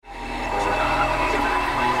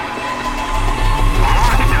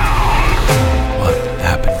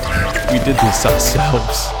did this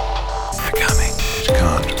ourselves. They're coming. It's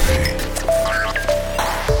coming.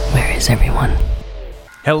 Where is everyone?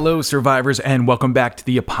 Hello, survivors, and welcome back to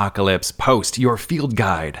The Apocalypse Post, your field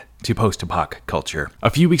guide to post-apoc culture. A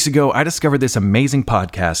few weeks ago, I discovered this amazing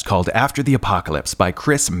podcast called After the Apocalypse by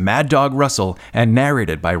Chris Mad Dog Russell and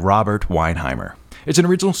narrated by Robert Weinheimer. It's an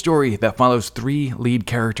original story that follows three lead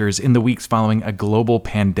characters in the weeks following a global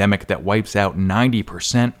pandemic that wipes out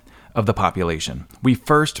 90% of the population. We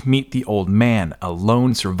first meet the old man, a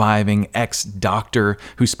lone surviving ex-doctor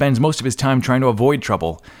who spends most of his time trying to avoid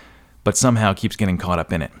trouble, but somehow keeps getting caught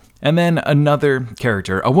up in it. And then another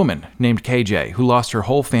character, a woman named KJ, who lost her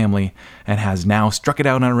whole family and has now struck it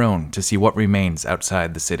out on her own to see what remains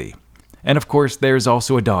outside the city. And of course, there's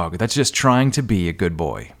also a dog that's just trying to be a good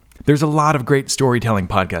boy. There's a lot of great storytelling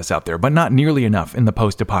podcasts out there, but not nearly enough in the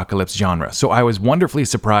post-apocalypse genre, so I was wonderfully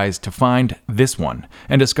surprised to find this one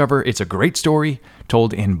and discover it's a great story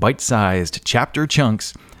told in bite-sized chapter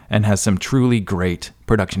chunks and has some truly great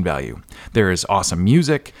production value. There is awesome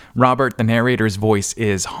music. Robert, the narrator's voice,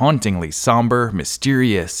 is hauntingly somber,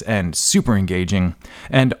 mysterious, and super engaging.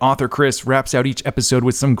 And author Chris wraps out each episode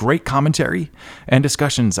with some great commentary and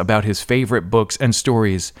discussions about his favorite books and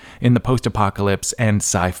stories in the post-apocalypse and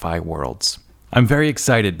sci-fi worlds. I'm very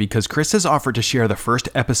excited because Chris has offered to share the first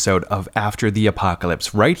episode of After the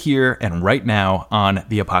Apocalypse right here and right now on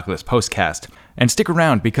the Apocalypse Postcast. And stick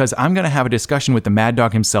around because I'm going to have a discussion with the Mad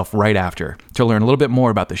Dog himself right after to learn a little bit more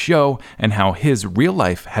about the show and how his real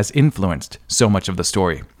life has influenced so much of the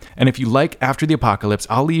story. And if you like After the Apocalypse,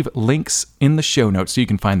 I'll leave links in the show notes so you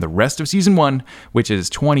can find the rest of Season 1, which is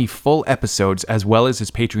 20 full episodes, as well as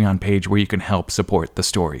his Patreon page where you can help support the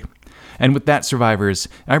story. And with that, survivors,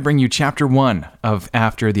 I bring you Chapter 1 of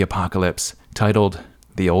After the Apocalypse, titled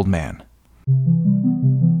The Old Man.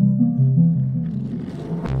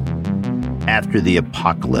 After the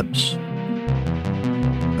Apocalypse,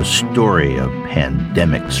 a story of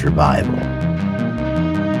pandemic survival.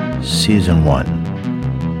 Season 1,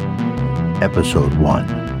 Episode 1,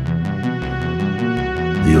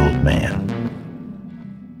 The Old Man.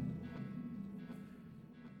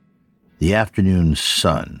 The afternoon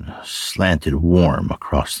sun slanted warm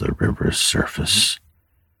across the river's surface.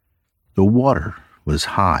 The water was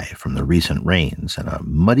high from the recent rains, and a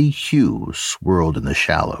muddy hue swirled in the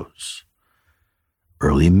shallows.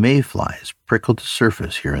 Early mayflies prickled the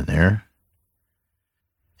surface here and there,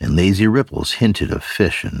 and lazy ripples hinted of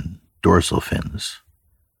fish and dorsal fins.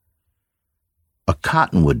 A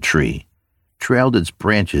cottonwood tree trailed its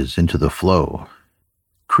branches into the flow,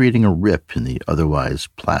 creating a rip in the otherwise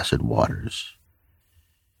placid waters.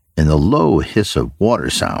 In the low hiss of water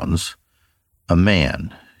sounds, a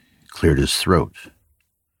man cleared his throat.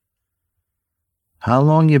 "How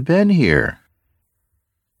long you been here?"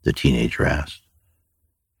 the teenager asked.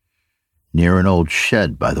 Near an old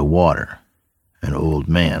shed by the water, an old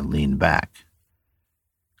man leaned back,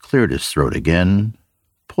 cleared his throat again,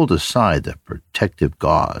 pulled aside the protective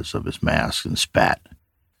gauze of his mask, and spat.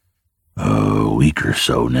 "A week or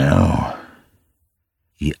so now."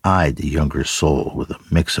 He eyed the younger soul with a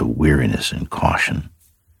mix of weariness and caution.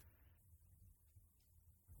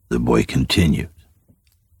 The boy continued,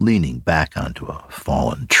 leaning back onto a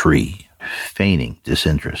fallen tree, feigning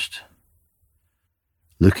disinterest.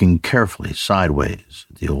 Looking carefully sideways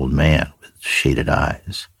at the old man with shaded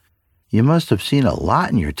eyes. "You must have seen a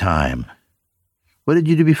lot in your time. What did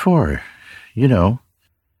you do before? You know,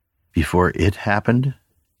 before it happened?"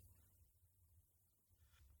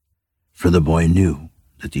 For the boy knew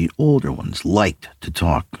that the older ones liked to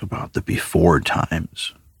talk about the before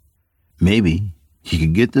times. Maybe he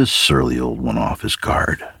could get this surly old one off his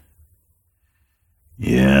guard.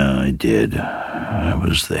 "Yeah, I did. I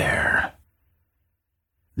was there."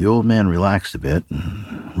 The old man relaxed a bit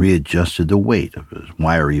and readjusted the weight of his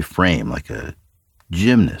wiry frame like a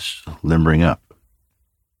gymnast limbering up.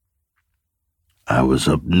 "I was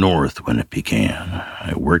up north when it began.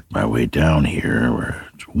 I worked my way down here where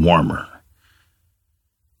it's warmer.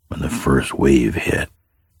 When the first wave hit,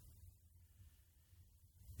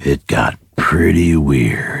 it got pretty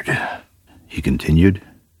weird," he continued.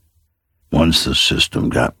 "Once the system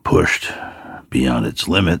got pushed beyond its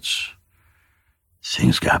limits,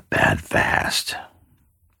 things got bad fast."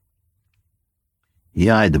 He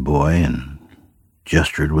eyed the boy and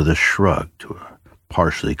gestured with a shrug to a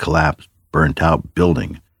partially collapsed, burnt-out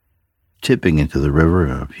building tipping into the river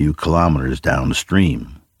a few kilometers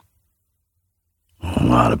downstream. "A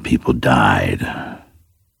lot of people died,"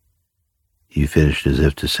 he finished as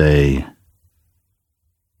if to say,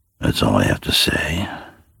 "That's all I have to say."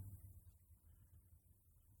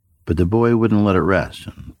 But the boy wouldn't let it rest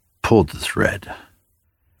and pulled the thread.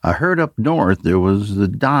 I heard up north there was the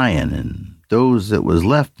dying, and those that was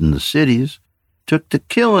left in the cities took to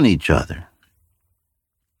killing each other."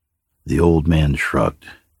 The old man shrugged.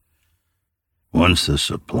 "Once the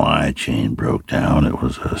supply chain broke down, it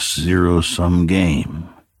was a zero-sum game.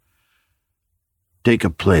 Take a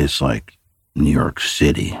place like New York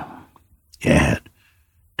City. You had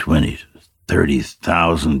 20 to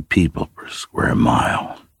 30,000 people per square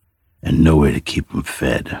mile, and no way to keep them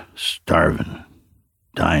fed. Starving,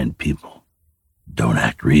 dying people don't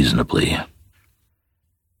act reasonably."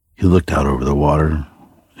 He looked out over the water.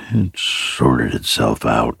 It sorted itself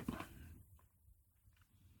out.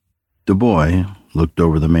 The boy looked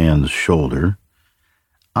over the man's shoulder,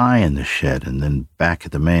 eyeing the shed, and then back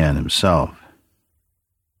at the man himself.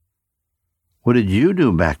 "What did you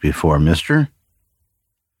do back before, mister?"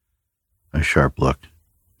 A sharp look.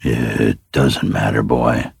 "It doesn't matter,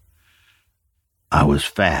 boy. I was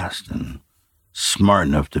fast and smart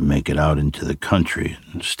enough to make it out into the country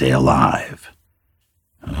and stay alive.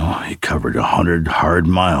 He covered 100 hard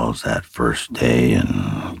miles that first day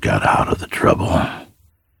and got out of the trouble.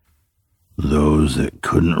 Those that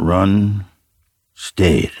couldn't run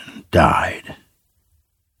stayed and died.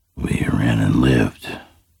 We ran and lived."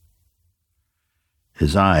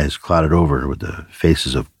 His eyes clouded over with the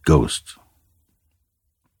faces of ghosts.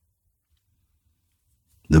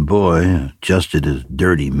 The boy adjusted his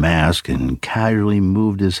dirty mask and casually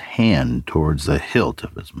moved his hand towards the hilt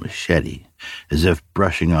of his machete, as if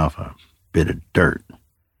brushing off a bit of dirt.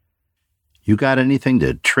 "You got anything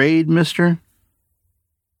to trade, mister?"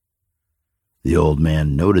 The old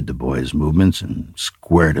man noted the boy's movements and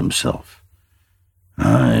squared himself.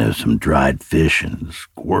 "I have some dried fish and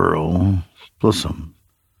squirrel, plus some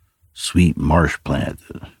sweet marsh plant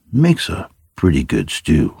that makes a pretty good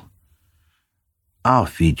stew. I'll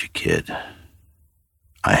feed you, kid.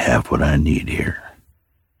 I have what I need here,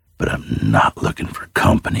 but I'm not looking for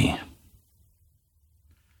company."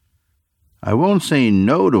 "I won't say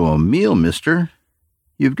no to a meal, mister.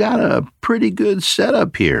 You've got a pretty good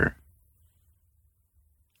setup here."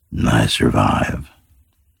 "I survive."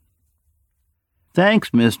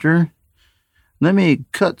 "Thanks, mister. Let me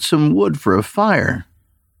cut some wood for a fire,"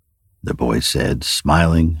 the boy said,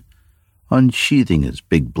 smiling, unsheathing his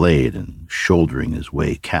big blade and shouldering his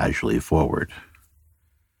way casually forward.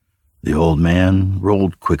 The old man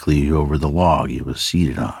rolled quickly over the log he was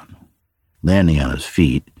seated on. Landing on his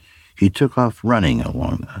feet, he took off running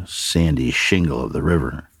along the sandy shingle of the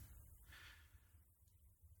river.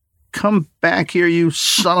 "Come back here, you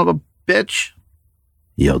son of a bitch!"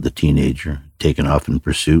 yelled the teenager, taking off in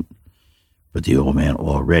pursuit. But the old man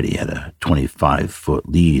already had a 25-foot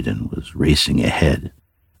lead and was racing ahead.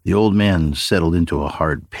 The old man settled into a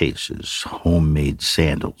hard pace, his homemade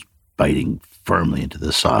sandals biting firmly into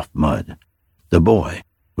the soft mud. The boy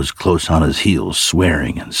was close on his heels,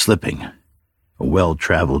 swearing and slipping. A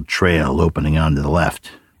well-traveled trail opening onto the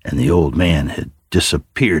left, and the old man had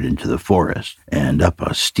disappeared into the forest and up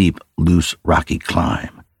a steep, loose, rocky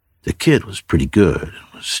climb. The kid was pretty good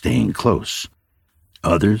and was staying close.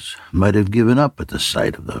 Others might have given up at the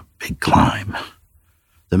sight of the big climb.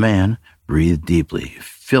 The man breathed deeply,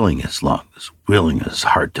 filling his lungs, willing his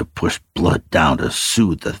heart to push blood down to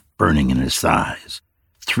soothe the burning in his thighs.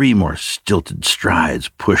 3 more stilted strides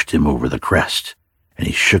pushed him over the crest, and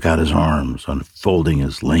he shook out his arms, unfolding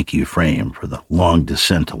his lanky frame for the long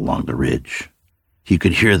descent along the ridge. He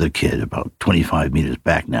could hear the kid about 25 meters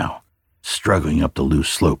back now, struggling up the loose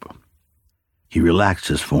slope. He relaxed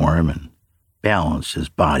his form and balanced his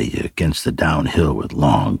body against the downhill with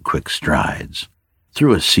long, quick strides.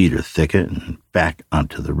 Through a cedar thicket and back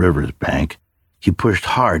onto the river's bank, he pushed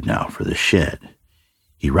hard now for the shed.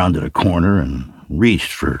 He rounded a corner and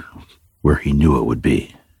reached for where he knew it would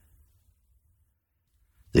be.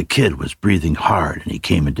 The kid was breathing hard, and he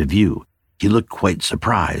came into view. He looked quite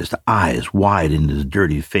surprised, eyes wide in his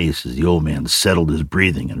dirty face as the old man settled his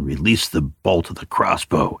breathing and released the bolt of the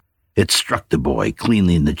crossbow. It struck the boy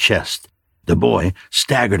cleanly in the chest. The boy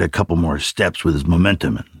staggered a couple more steps with his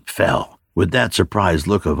momentum and fell, with that surprised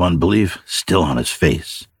look of unbelief still on his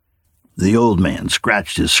face. The old man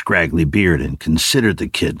scratched his scraggly beard and considered the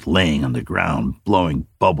kid laying on the ground, blowing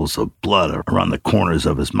bubbles of blood around the corners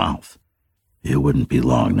of his mouth. It wouldn't be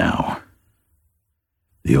long now.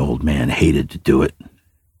 The old man hated to do it.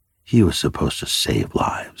 He was supposed to save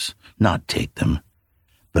lives, not take them.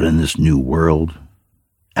 But in this new world,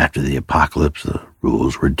 after the apocalypse, the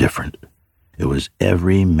rules were different. It was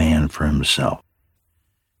every man for himself.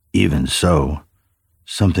 Even so,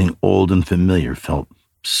 something old and familiar felt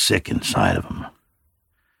sick inside of him.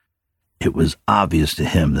 It was obvious to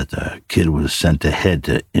him that the kid was sent ahead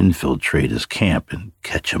to infiltrate his camp and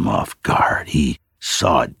catch him off guard. He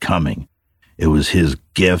saw it coming. It was his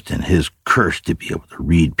gift and his curse to be able to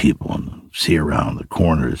read people and see around the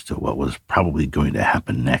corners to what was probably going to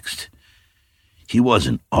happen next. He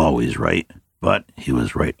wasn't always right, but he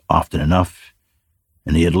was right often enough,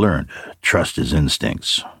 and he had learned to trust his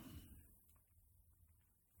instincts.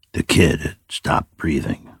 The kid had stopped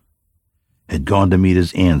breathing, had gone to meet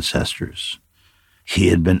his ancestors. He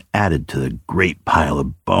had been added to the great pile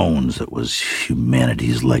of bones that was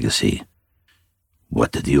humanity's legacy.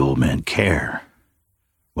 What did the old man care?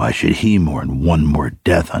 Why should he mourn one more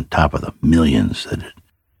death on top of the millions that had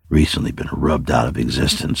recently been rubbed out of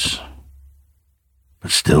existence?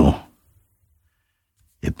 But still,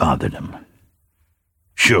 it bothered him.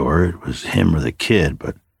 Sure, it was him or the kid,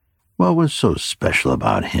 but what was so special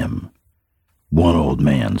about him? One old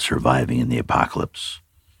man surviving in the apocalypse.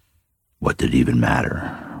 What did it even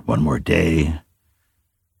matter? One more day?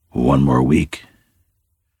 One more week?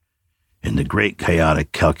 In the great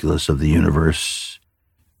chaotic calculus of the universe,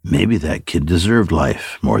 maybe that kid deserved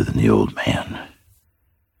life more than the old man.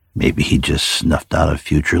 Maybe he just snuffed out a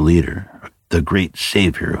future leader, the great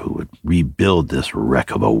savior who would rebuild this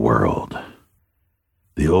wreck of a world.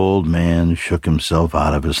 The old man shook himself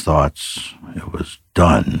out of his thoughts. It was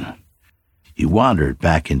done. He wandered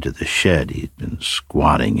back into the shed he'd been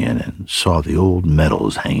squatting in and saw the old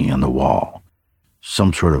medals hanging on the wall.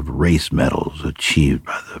 Some sort of race medals achieved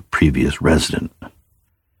by the previous resident.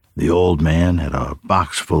 The old man had a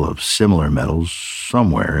box full of similar medals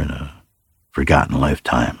somewhere in a forgotten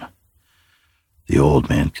lifetime. The old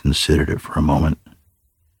man considered it for a moment.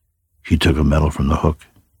 He took a medal from the hook,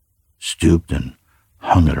 stooped, and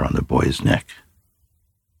hung it around the boy's neck.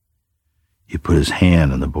 He put his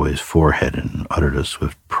hand on the boy's forehead and uttered a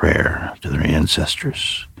swift prayer to their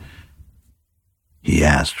ancestors. He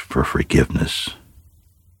asked for forgiveness.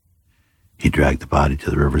 He dragged the body to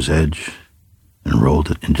the river's edge and rolled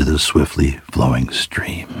it into the swiftly flowing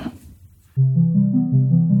stream.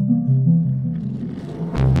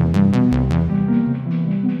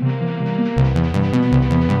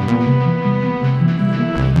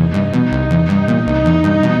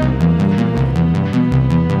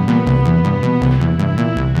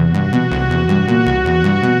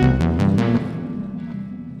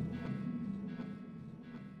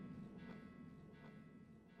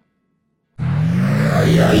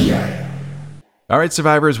 All right,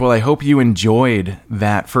 survivors. Well, I hope you enjoyed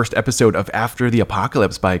that first episode of After the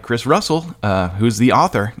Apocalypse by Chris Russell, who's the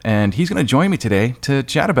author, and he's going to join me today to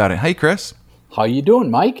chat about it. Hey, Chris. How you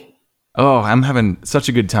doing, Mike? Oh, I'm having such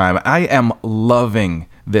a good time. I am loving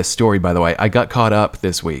this story, by the way. I got caught up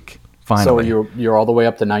this week, finally. So you're all the way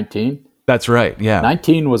up to 19? That's right, yeah.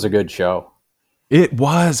 19 was a good show. It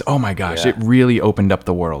was. Oh, my gosh. Yeah. It really opened up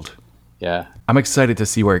the world. Yeah. I'm excited to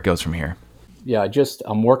see where it goes from here. Yeah,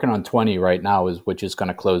 I'm working on 20 right now, which is going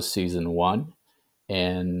to close season 1.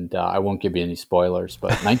 And I won't give you any spoilers,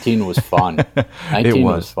 but 19 was fun. 19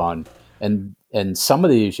 was fun. And some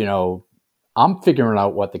of these, I'm figuring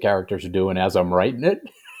out what the characters are doing as I'm writing it.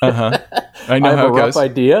 Uh-huh. I know I have how a it rough goes.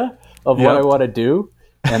 idea of what Yep. I want to do,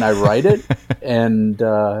 and I write it. and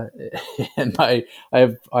I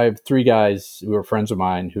have 3 guys who are friends of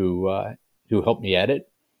mine who help me edit.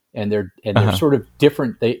 And they're sort of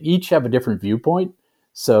different. They each have a different viewpoint.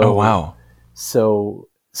 So, Oh, wow. So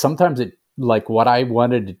sometimes like what I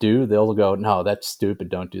wanted to do, they'll go, "No, that's stupid.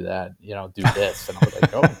 Don't do that. Do this." And I'm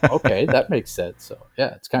like, "Oh, okay, that makes sense." So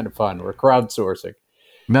yeah, it's kind of fun. We're crowdsourcing.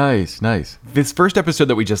 Nice. This first episode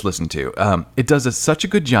that we just listened to, it does such a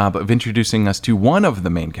good job of introducing us to one of the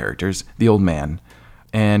main characters, the old man.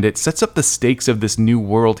 And it sets up the stakes of this new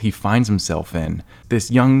world he finds himself in.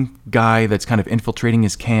 This young guy that's kind of infiltrating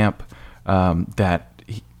his camp, the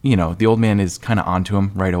old man is kind of onto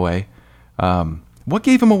him right away. What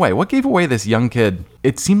gave him away? What gave away this young kid?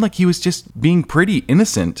 It seemed like he was just being pretty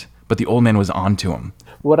innocent, but the old man was onto him.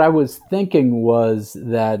 What I was thinking was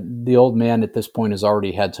that the old man at this point has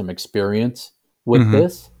already had some experience with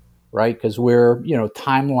this, right? Because we're,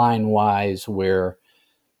 timeline-wise, we're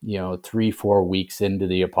 3-4 weeks into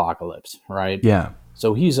the apocalypse, right? Yeah.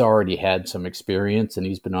 So he's already had some experience and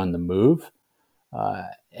he's been on the move.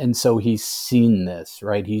 And so he's seen this,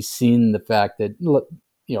 right? He's seen the fact that,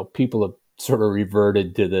 people have sort of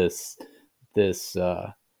reverted to this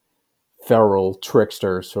feral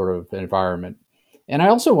trickster sort of environment. And I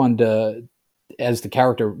also wanted to, as the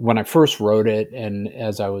character, when I first wrote it and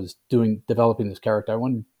as I was developing this character, I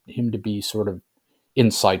wanted him to be sort of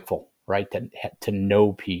insightful, right? To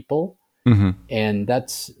know people. Mm-hmm. And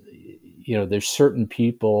that's, there's certain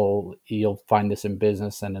people, you'll find this in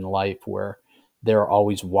business and in life, where they're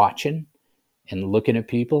always watching and looking at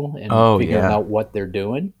people and figuring out what they're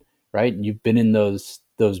doing, right? And you've been in those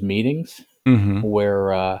meetings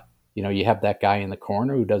where you have that guy in the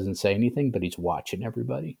corner who doesn't say anything, but he's watching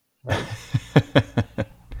everybody, right?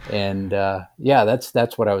 And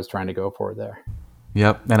that's what I was trying to go for there.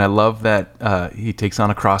 Yep, and I love that he takes on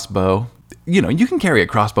a crossbow. You can carry a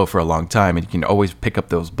crossbow for a long time, and you can always pick up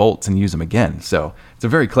those bolts and use them again. So it's a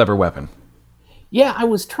very clever weapon. Yeah, I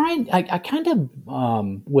was trying. I kind of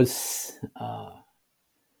was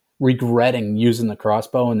regretting using the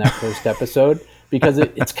crossbow in that first episode because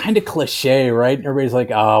it's kind of cliche, right? Everybody's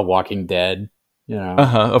like, "Oh, Walking Dead,"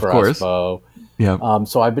 of crossbow. Course. Yeah.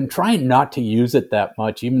 So I've been trying not to use it that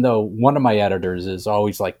much, even though one of my editors is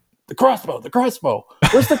always like, the crossbow,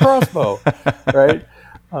 where's the crossbow? Right?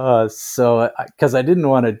 So because I didn't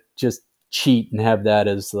want to just cheat and have that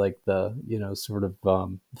as like the, sort of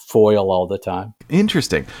foil all the time.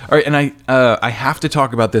 Interesting. All right. And I have to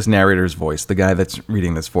talk about this narrator's voice, the guy that's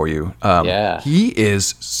reading this for you. He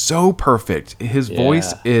is so perfect. His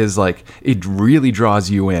voice is like, it really draws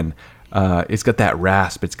you in. It's got that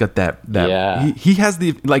rasp. It's got that he has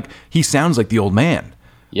he sounds like the old man,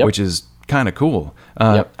 which is kind of cool.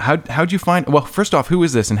 How'd you find, well, first off, who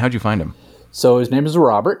is this and how'd you find him? So his name is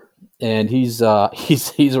Robert, and he's a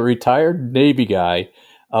retired Navy guy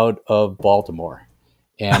out of Baltimore.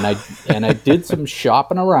 And I did some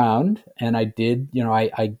shopping around, and I did,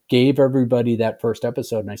 I gave everybody that first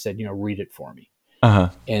episode and I said, read it for me.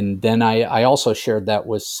 And then I also shared that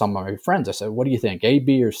with some of my friends. I said, what do you think, A,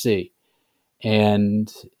 B, or C?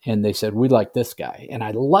 And they said, we like this guy. And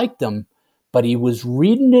I liked him, but he was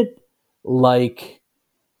reading it like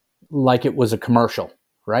it was a commercial,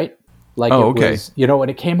 right? Like was, when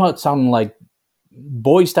it came out sounding like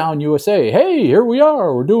Boys Town USA. Hey, here we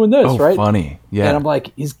are. We're doing this, right? Funny. Yeah. And I'm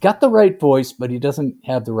like, he's got the right voice, but he doesn't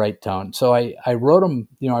have the right tone. So I wrote him,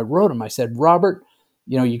 I said, Robert,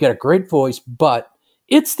 you got a great voice, but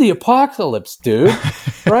it's the apocalypse, dude,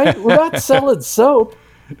 right? We're not selling soap.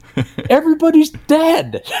 Everybody's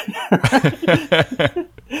dead. I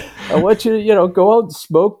want you to, go out and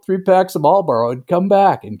smoke 3 packs of Marlboro and come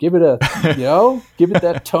back and give it give it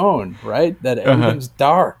that tone, right? That everything's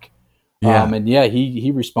dark. Yeah.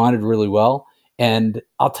 He responded really well. And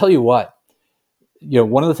I'll tell you what,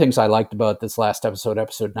 one of the things I liked about this last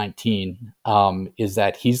episode 19, is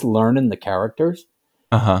that he's learning the characters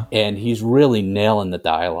and he's really nailing the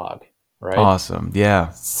dialogue. Right. Awesome.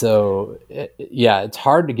 Yeah. So it's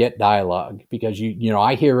hard to get dialogue because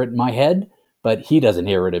I hear it in my head, but he doesn't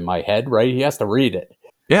hear it in my head. Right. He has to read it.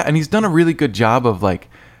 Yeah. And he's done a really good job of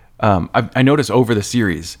I noticed over the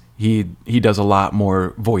series, he does a lot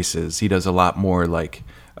more voices. He does a lot more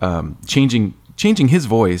changing his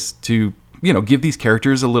voice to, give these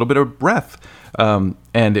characters a little bit of breath.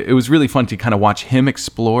 And it was really fun to kind of watch him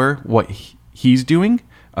explore what he's doing.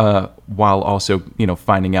 While also,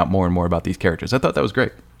 finding out more and more about these characters. I thought that was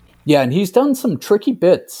great. Yeah, and he's done some tricky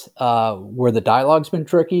bits where the dialogue's been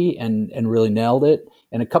tricky and really nailed it.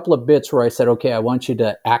 And a couple of bits where I said, okay, I want you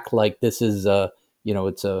to act like this is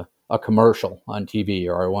it's a commercial on TV,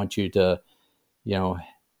 or I want you to,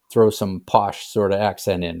 throw some posh sort of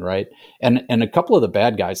accent in, right? And a couple of the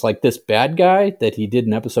bad guys, like this bad guy that he did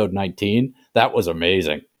in episode 19, that was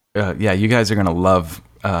amazing. You guys are gonna love.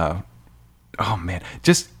 Oh man,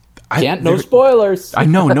 no spoilers. I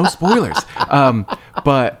know, no spoilers.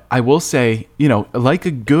 But I will say, like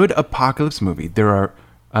a good apocalypse movie, there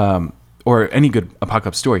are, or any good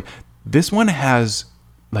apocalypse story, this one has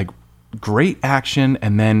great action.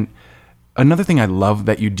 And then another thing I love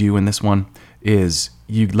that you do in this one is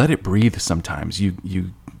you let it breathe sometimes.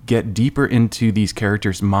 You get deeper into these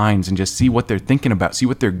characters' minds and just see what they're thinking about, see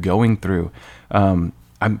what they're going through.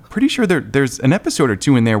 I'm pretty sure there's an episode or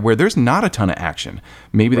two in there where there's not a ton of action.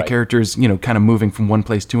 Maybe the characters, kind of moving from one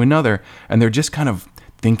place to another, and they're just kind of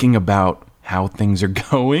thinking about how things are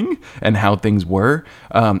going and how things were.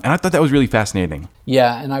 And I thought that was really fascinating.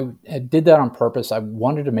 Yeah, and I did that on purpose. I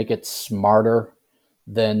wanted to make it smarter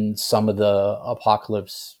than some of the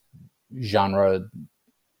apocalypse genre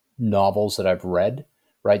novels that I've read.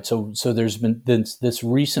 Right. So there's been this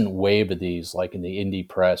recent wave of these, like in the indie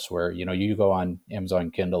press, where, you go on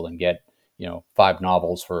Amazon Kindle and get, 5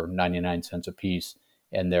 novels for 99 cents a piece.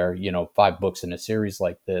 And they're, 5 books in a series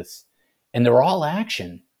like this. And they're all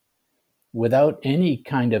action without any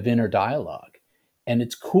kind of inner dialogue. And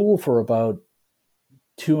it's cool for about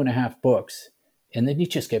 2.5 books. And then you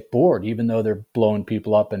just get bored, even though they're blowing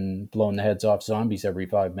people up and blowing the heads off zombies every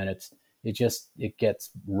 5 minutes. It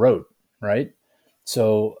gets rote. Right.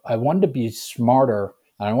 So I wanted to be smarter.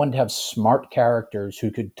 And I wanted to have smart characters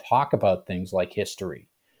who could talk about things like history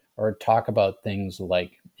or talk about things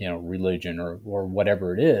like, religion or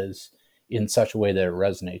whatever it is in such a way that it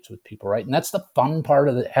resonates with people, right? And that's the fun part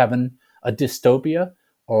of having a dystopia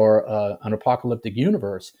or an apocalyptic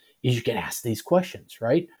universe is you can ask these questions,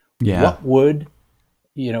 right? Yeah. What would,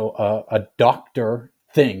 a doctor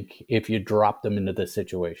think if you dropped them into this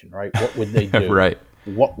situation, right? What would they do? Right.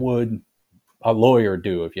 What would a lawyer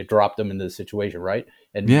do if you dropped them into the situation, right?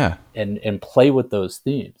 And play with those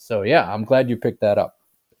themes. So yeah, I'm glad you picked that up.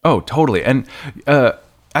 Oh, totally. And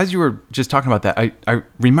as you were just talking about that, I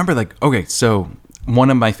remember so one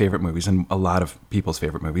of my favorite movies and a lot of people's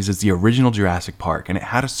favorite movies is the original Jurassic Park. And it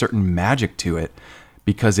had a certain magic to it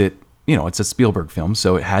because it's a Spielberg film.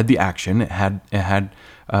 So it had the action, it had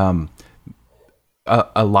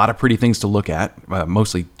a lot of pretty things to look at,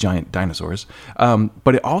 mostly giant dinosaurs.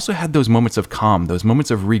 But it also had those moments of calm, those moments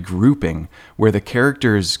of regrouping where the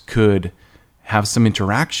characters could have some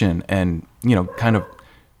interaction and, kind of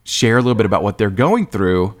share a little bit about what they're going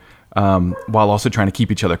through while also trying to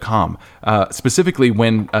keep each other calm. Specifically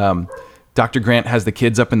when Dr. Grant has the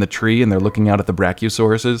kids up in the tree and they're looking out at the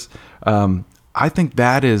brachiosauruses. I think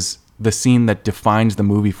that is the scene that defines the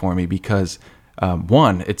movie for me because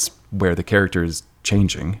one, it's where the character is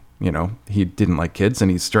changing. He didn't like kids and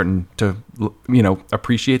he's starting to,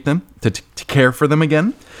 appreciate them, to care for them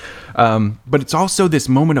again. But it's also this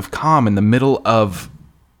moment of calm in the middle of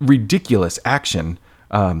ridiculous action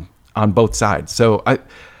on both sides. So I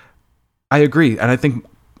agree. And I think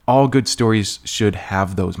all good stories should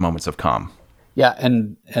have those moments of calm. Yeah.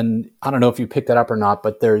 And I don't know if you picked that up or not,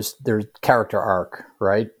 but there's character arc,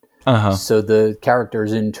 right? Uh-huh. So the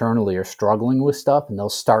characters internally are struggling with stuff and they'll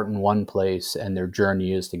start in one place and their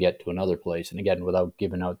journey is to get to another place. And again, without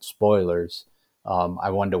giving out spoilers,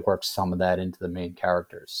 I wanted to work some of that into the main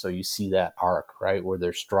characters. So you see that arc, right? Where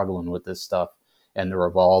they're struggling with this stuff and they're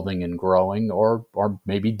evolving and growing or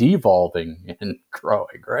maybe devolving and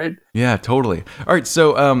growing, right? Yeah, totally. All right.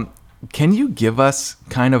 So can you give us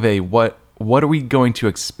kind of what are we going to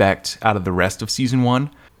expect out of the rest of season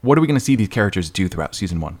 1? What are we going to see these characters do throughout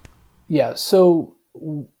season 1? Yeah, so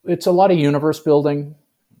it's a lot of universe building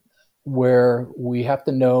where we have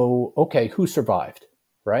to know, okay, who survived,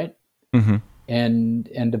 right? Mm-hmm.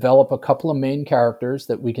 And develop a couple of main characters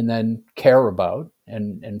that we can then care about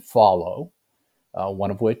and follow,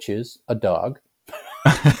 one of which is a dog.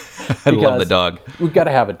 I love the dog. We've got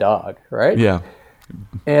to have a dog, right? Yeah.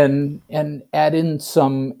 And add in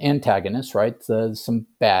some antagonists, right? Some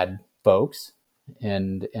bad folks.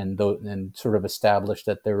 And sort of establish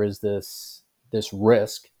that there is this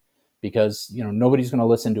risk because nobody's going to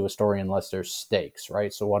listen to a story unless there's stakes,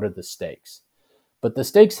 right? So what are the stakes? But the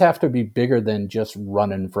stakes have to be bigger than just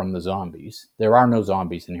running from the zombies. There are no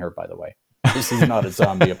zombies in here, by the way. This is not a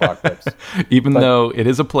zombie apocalypse. Even though it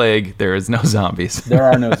is a plague, there is no zombies. There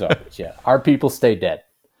are no zombies. Yeah, our people stay dead.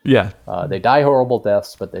 Yeah, they die horrible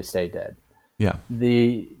deaths, but they stay dead. Yeah.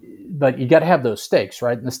 But you got to have those stakes,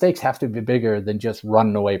 right? And the stakes have to be bigger than just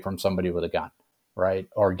running away from somebody with a gun, right?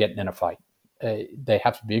 Or getting in a fight. They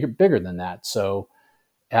have to be bigger than that. So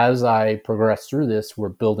as I progress through this, we're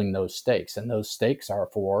building those stakes. And those stakes are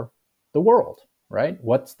for the world, right?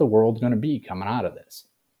 What's the world going to be coming out of this,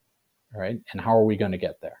 right? And how are we going to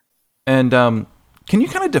get there? And can you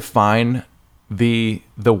kind of define the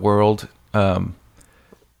world,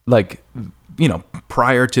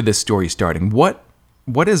 prior to this story starting?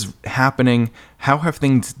 What is happening? How have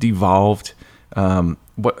things devolved? Let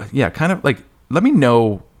me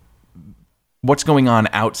know what's going on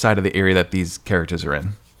outside of the area that these characters are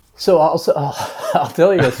in. So I'll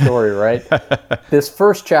tell you a story, right? This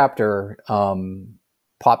first chapter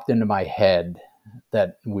popped into my head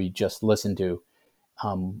that we just listened to.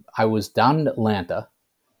 I was down in Atlanta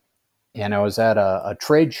and I was at a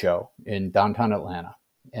trade show in downtown Atlanta,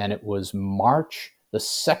 and it was March, the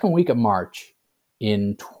second week of March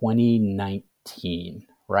in 2019,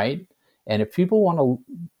 right? And if people want to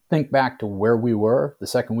think back to where we were the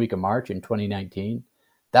second week of March in 2019,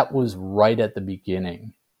 that was right at the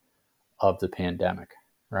beginning of the pandemic,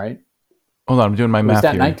 right? Hold on, I'm doing my math Was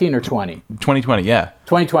that here. 19 or 20? 2020, yeah.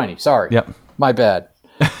 2020, sorry. Yep. My bad.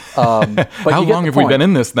 But how long have we been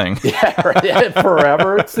in this thing? Yeah, right.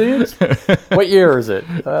 Forever, it seems. What year is it?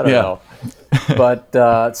 I don't know.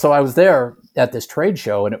 But so I was there at this trade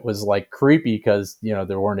show, and it was like creepy because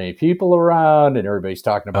there weren't any people around, and everybody's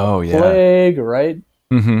talking about plague, right?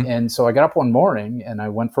 Mm-hmm. And so I got up one morning and I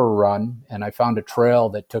went for a run, and I found a trail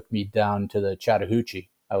that took me down to the Chattahoochee.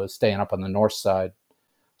 I was staying up on the north side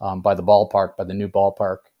by the ballpark, by the new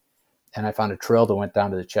ballpark. And I found a trail that went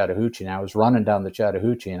down to the Chattahoochee, and I was running down the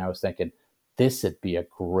Chattahoochee, and I was thinking, this would be a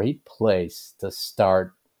great place to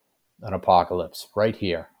start an apocalypse right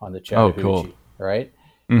here on the Chattahoochee, cool. right?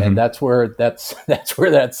 Mm-hmm. And that's where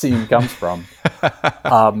that scene comes from.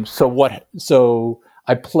 So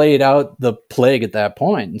I played out the plague at that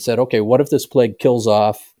point and said, okay, what if this plague kills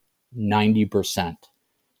off 90%,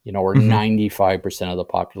 or 95% of the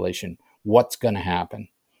population? What's going to happen?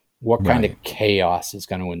 What kind of chaos is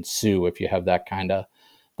going to ensue if you have that kind of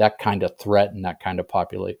threat and that kind of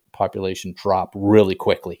population drop really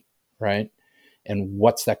quickly, right? And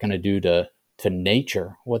what's that going to do to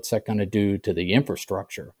nature? What's that going to do to the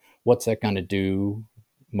infrastructure? What's that going to do,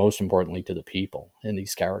 most importantly, to the people and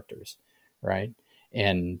these characters, right?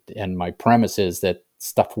 And my premise is that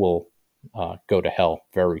stuff will go to hell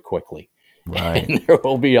very quickly. Right. And there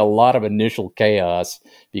will be a lot of initial chaos,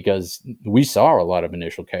 because we saw a lot of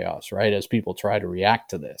initial chaos, right? As people try to react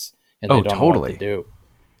to this and they don't know what to do,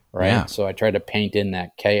 right? Yeah. So I try to paint in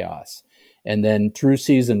that chaos. And then through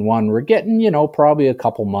season 1, we're getting, probably a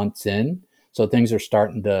couple months in. So things are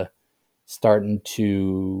starting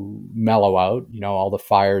to mellow out. All the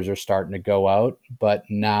fires are starting to go out, but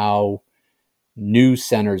now new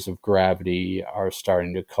centers of gravity are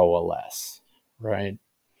starting to coalesce, right?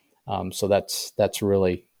 So that's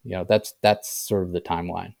really, that's sort of the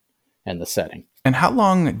timeline and the setting. And how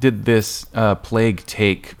long did this plague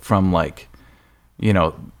take from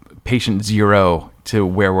patient 0 to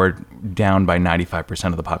where we're down by 95%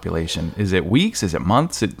 of the population? Is it weeks? Is it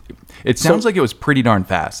months? It sounds like it was pretty darn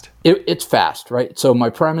fast. It's fast, right? So my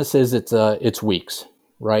premise is it's weeks,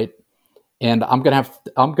 right? And I'm gonna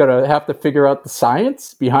have to figure out the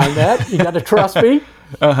science behind that. You got to trust me.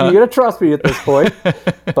 Uh-huh. You got to trust me at this point.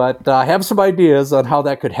 But I have some ideas on how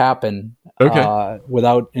that could happen. Okay.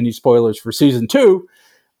 Without any spoilers for season 2.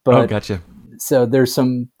 But, gotcha. So there's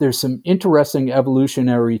some interesting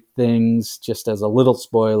evolutionary things, just as a little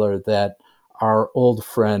spoiler, that our old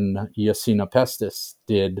friend Yersinia pestis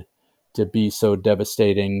did to be so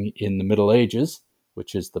devastating in the Middle Ages,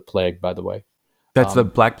 which is the plague, by the way. That's the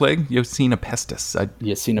Black Plague? Yersinia pestis.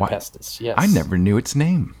 Yersinia pestis, yes. I never knew its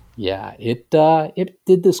name. Yeah, it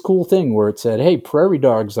did this cool thing where it said, hey, prairie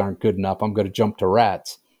dogs aren't good enough, I'm going to jump to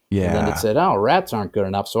rats. Yeah. And then it said, oh, rats aren't good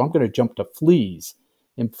enough, so I'm going to jump to fleas.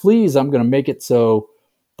 And fleas, I'm going to make it so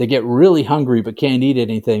they get really hungry but can't eat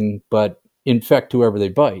anything but infect whoever they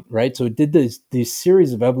bite, right? So it did these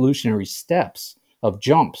series of evolutionary steps of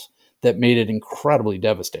jumps that made it incredibly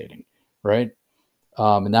devastating, right?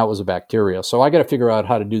 And that was a bacteria. So I got to figure out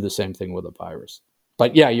how to do the same thing with a virus.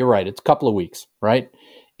 But yeah, you're right. It's a couple of weeks, right?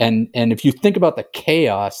 And if you think about the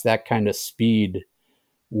chaos that kind of speed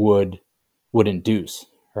would induce,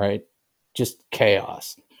 right? Just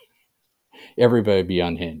chaos. Everybody would be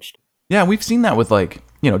unhinged. Yeah, we've seen that with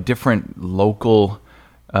different local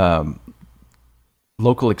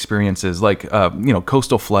experiences,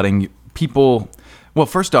 coastal flooding. People, well,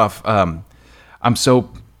 first off, I'm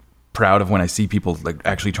so proud of when I see people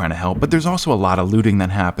actually trying to help, but there's also a lot of looting that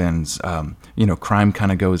happens. Crime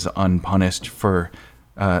kind of goes unpunished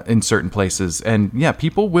in certain places, and yeah,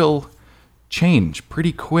 people will change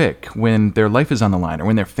pretty quick when their life is on the line or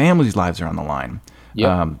when their family's lives are on the line.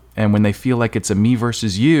 Yep. And when they feel like it's a me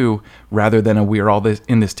versus you rather than a we're all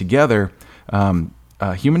in this together,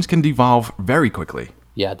 humans can devolve very quickly.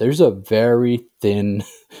 Yeah, there's a very thin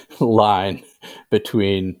line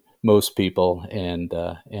between most people and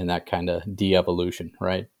that kind of de-evolution,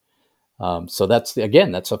 right? So that's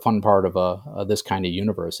a fun part of this kind of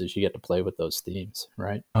universe, is you get to play with those themes,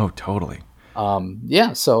 right? Oh, totally.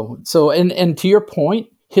 Yeah. So and to your point,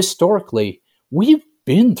 historically, we've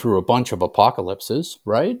been through a bunch of apocalypses,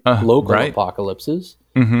 right? Local apocalypses.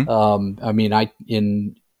 Mm-hmm.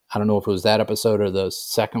 I don't know if it was that episode or the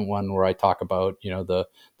second one where I talk about, the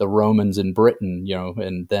Romans in Britain,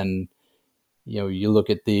 and then, you look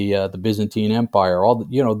at the Byzantine Empire,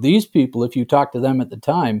 these people, if you talk to them at the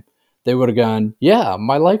time, they would have gone, yeah,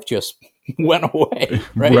 my life just went away,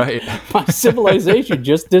 right? My civilization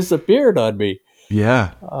just disappeared on me.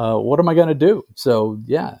 Yeah. What am I going to do? So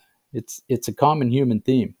yeah, it's a common human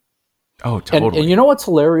theme. Oh, totally. And you know what's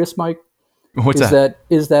hilarious, Mike? What's that?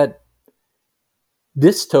 Is that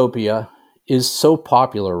dystopia is so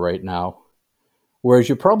popular right now, whereas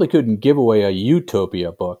you probably couldn't give away a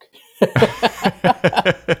utopia book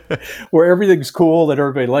where everything's cool and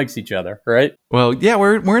everybody likes each other, right? Well, yeah,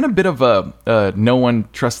 we're in a bit of a no one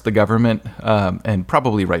trusts the government, and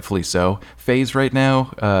probably rightfully so, phase right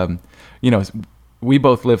now. We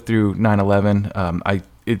both lived through 9/11.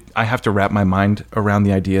 I have to wrap my mind around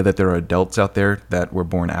the idea that there are adults out there that were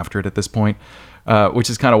born after it at this point, which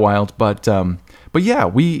is kind of wild. But yeah,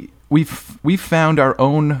 we've found our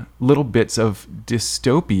own little bits of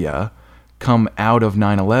dystopia come out of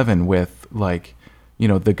 9/11 with, like, you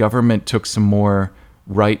know, the government took some more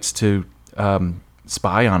rights to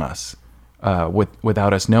spy on us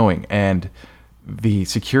without us knowing, and the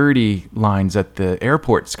security lines at the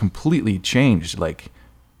airports completely changed. Like,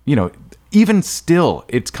 you know, even still,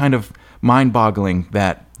 it's kind of mind-boggling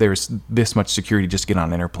that there's this much security just to get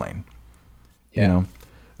on an airplane. Yeah. You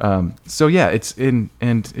know, so yeah, it's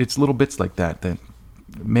it's little bits like that.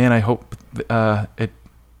 Man, I hope it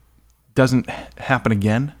doesn't happen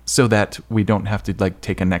again, so that we don't have to like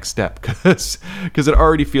take a next step, because it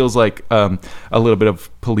already feels like a little bit of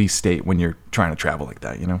police state when you're trying to travel like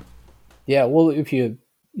that. You know. Yeah, well, if you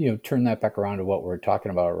turn that back around to what we're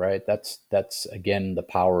talking about, right? That's again the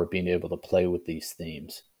power of being able to play with these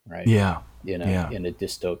themes, right? Yeah. In a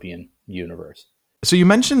dystopian universe. So you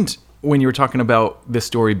mentioned when you were talking about this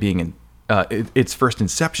story being in its first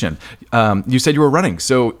inception, you said you were running.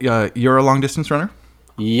 So you're a long distance runner?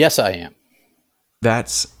 Yes, I am.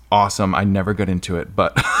 That's awesome. I never got into it,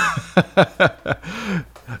 but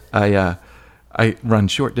I run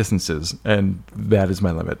short distances, and that is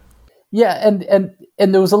my limit. Yeah,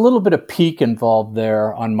 and there was a little bit of peak involved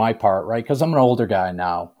there on my part, right? Because I'm an older guy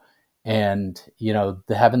now, and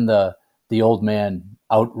having the old man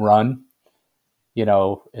outrun,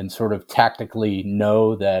 and sort of tactically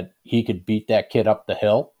know that he could beat that kid up the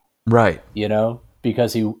hill, right?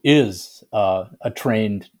 Because he is a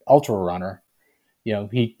trained ultra runner.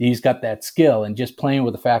 He's got that skill, and just playing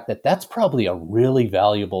with the fact that that's probably a really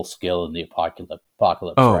valuable skill in the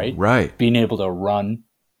apocalypse, oh, right? Right. Being able to run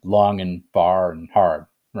long and far and hard,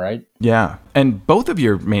 right? Yeah. And both of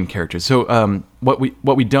your main characters. So what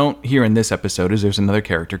we don't hear in this episode is there's another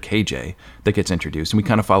character, KJ, that gets introduced, and we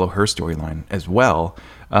kind of follow her storyline as well.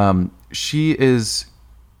 She is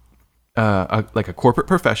like a corporate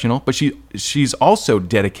professional, but she's also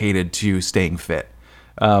dedicated to staying fit.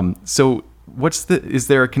 So is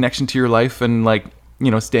there a connection to your life and, like,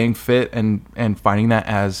 staying fit and finding that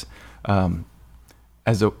as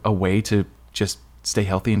a way to just stay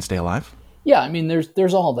healthy and stay alive? Yeah, I mean,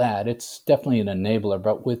 there's all that. It's definitely an enabler.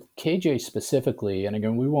 But with KJ specifically, and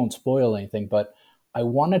again, we won't spoil anything, but I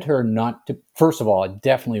wanted her not to, first of all, I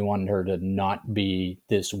definitely wanted her to not be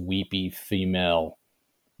this weepy female,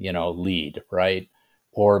 lead, right?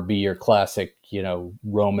 Or be your classic,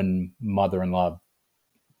 Roman mother-in-law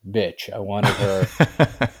bitch. I wanted her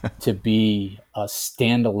to be a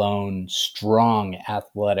standalone, strong,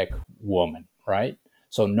 athletic woman, right?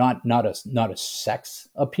 So not a sex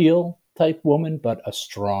appeal type woman, but a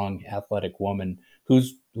strong, athletic woman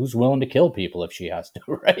who's willing to kill people if she has to,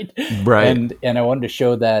 right? Right. And I wanted to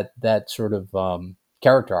show that sort of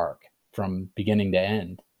character arc from beginning to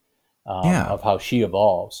end of how she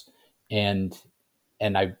evolves. And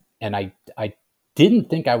I didn't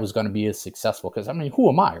think I was going to be as successful, because, I mean, who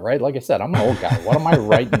am I, right? Like I said, I'm an old guy. What am I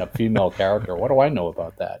writing a female character? What do I know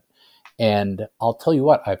about that? And I'll tell you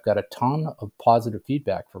what, I've got a ton of positive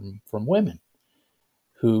feedback from women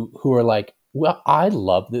who are like, well, I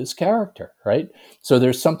love this character, right? So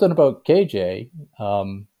there's something about KJ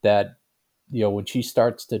that, when she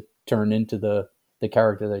starts to turn into the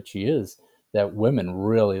character that she is, that women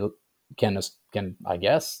really can, I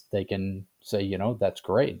guess, they can say, that's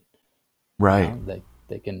great. Right.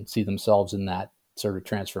 They can see themselves in that sort of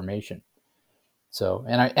transformation. So,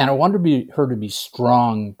 and I wanted her to be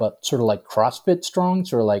strong, but sort of like CrossFit strong,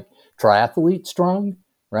 sort of like triathlete strong,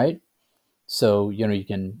 right? So, you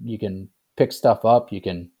can pick stuff up, you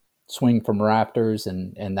can swing from rafters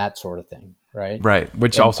and that sort of thing, right? Right,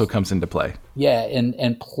 which also comes into play. Yeah,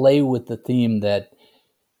 and play with the theme that,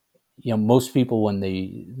 most people when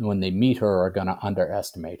they meet her are going to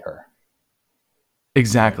underestimate her.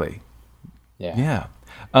 Exactly. Yeah. Yeah.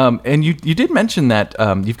 And you did mention that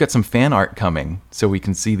you've got some fan art coming, so we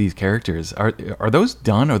can see these characters. Are those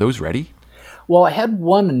done? Are those ready? Well, I had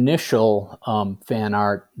one initial fan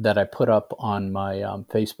art that I put up on my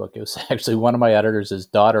Facebook. It was actually one of my editors. His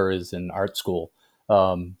daughter is in art school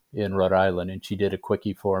in Rhode Island, and she did a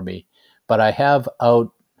quickie for me. But I have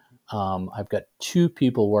out, I've got 2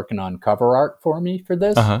 people working on cover art for me for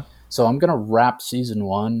this. Uh-huh. So I'm going to wrap season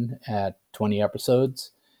 1 at 20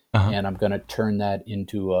 episodes. Uh-huh. And I'm going to turn that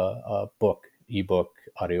into a book, ebook,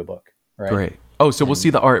 audiobook. Right? Great. Oh, so we'll see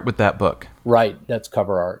the art with that book. Right. That's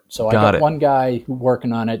cover art. So I got one guy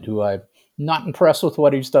working on it who I'm not impressed with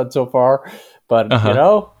what he's done so far, but,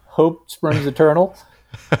 hope springs eternal.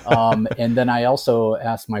 And then I also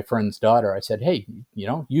asked my friend's daughter, I said, hey,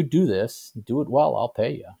 you do this, do it well, I'll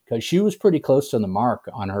pay you. Because she was pretty close to the mark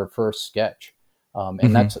on her first sketch.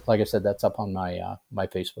 And that's, like I said, that's up on my my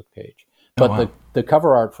Facebook page. But the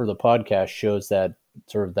cover art for the podcast shows that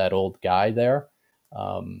sort of that old guy there,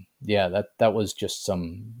 yeah, that was just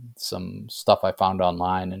some stuff I found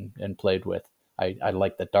online and played with. I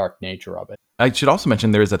like the dark nature of it. I should also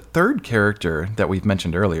mention there is a third character that we've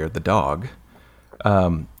mentioned earlier, the dog,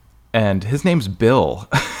 and his name's Bill,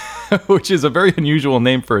 which is a very unusual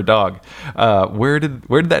name for a dog. Where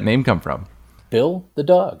did that name come from? Bill the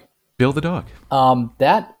dog. Bill the dog.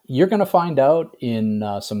 That you're going to find out in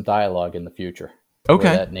some dialogue in the future. Okay.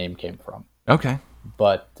 Where that name came from. Okay.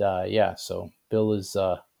 But yeah, so Bill's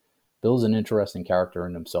an interesting character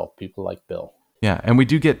in himself. People like Bill. Yeah, and we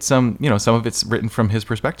do get some of it's written from his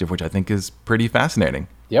perspective, which I think is pretty fascinating.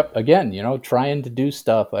 Yep. Again, trying to do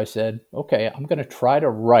stuff. I said, okay, I'm going to try to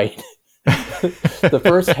write the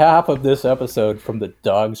first half of this episode from the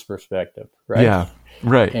dog's perspective, right? Yeah.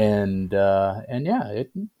 Right. And yeah,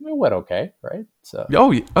 it went okay, right? So.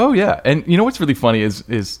 Oh yeah. And what's really funny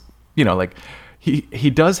is like he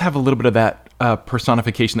does have a little bit of that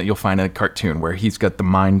personification that you'll find in a cartoon where he's got the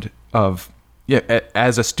mind of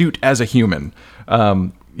as astute as a human.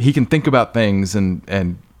 He can think about things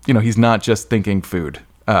and he's not just thinking food.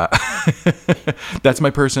 That's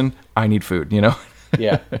my person. I need food,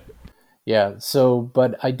 Yeah. Yeah. So,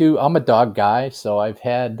 but I'm a dog guy. So I've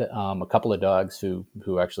had a couple of dogs who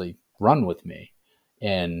actually run with me.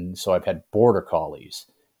 And so I've had border collies,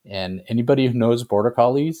 and anybody who knows border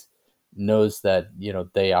collies knows that,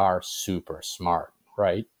 they are super smart.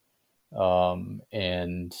 Right.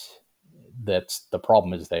 And that's the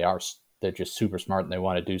problem is they're just super smart and they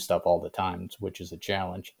want to do stuff all the time, which is a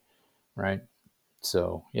challenge. Right.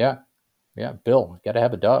 So yeah, Bill, got to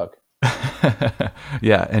have a dog.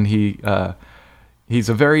 Yeah, and he's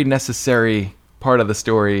a very necessary part of the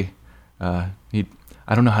story. I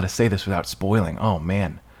don't know how to say this without spoiling. Oh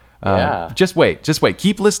man. Yeah. Just wait.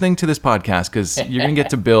 Keep listening to this podcast because you're gonna get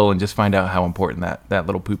to Bill and just find out how important that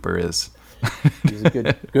little pooper is. He's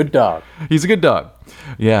a good dog. He's a good dog.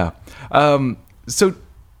 Yeah. So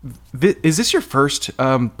is this your first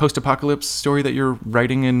post-apocalypse story that you're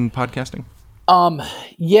writing and podcasting?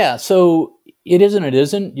 Yeah. So it is and it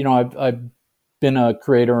isn't. I've been a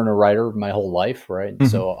creator and a writer my whole life, right? Mm-hmm.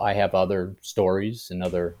 So I have other stories and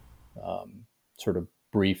other sort of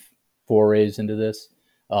brief forays into this.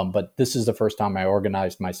 But this is the first time I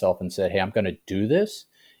organized myself and said, hey, I'm going to do this.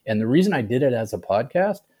 And the reason I did it as a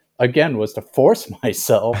podcast, again, was to force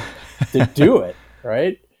myself to do it,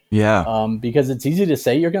 right? Yeah. Because it's easy to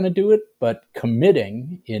say you're going to do it, but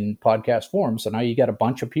committing in podcast form. So now you got a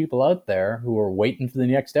bunch of people out there who are waiting for the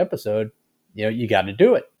next episode. You got to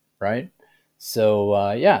do it, right?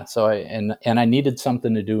 So yeah. So I needed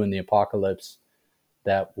something to do in the apocalypse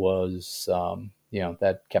that was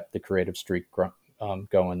that kept the creative streak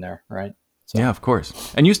going there, right? So. Yeah, of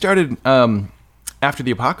course. And you started after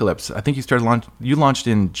the apocalypse. I think you launched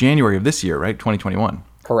in January of this year, right? 2021.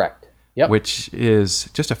 Correct. Yep. Which is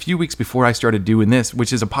just a few weeks before I started doing this,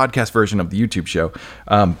 which is a podcast version of the YouTube show.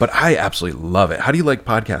 But I absolutely love it. How do you like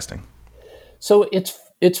podcasting? So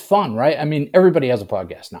it's fun, right? I mean, everybody has a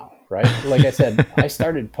podcast now, right? Like I said, I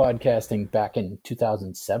started podcasting back in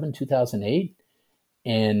 2007, 2008,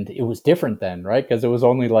 and it was different then, right? Because it was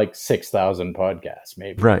only like 6,000 podcasts,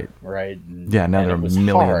 maybe. Right. Right. Yeah, now there are millions.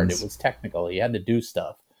 It was hard. It was technical. You had to do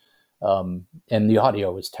stuff. And the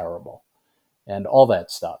audio was terrible. And all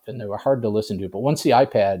that stuff. And they were hard to listen to. But once the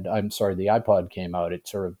iPod came out, it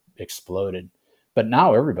sort of exploded. But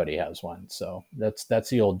now everybody has one. So that's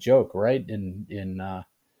the old joke, right?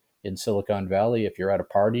 In Silicon Valley, if you're at a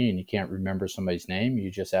party and you can't remember somebody's name, you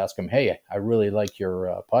just ask them, hey, I really like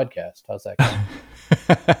your podcast. How's that going?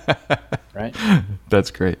 Right?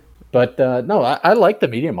 That's great. But no, I like the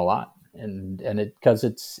medium a lot. And because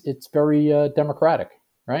it's very democratic,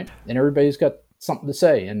 right? And everybody's got something to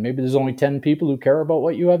say, and maybe there's only 10 people who care about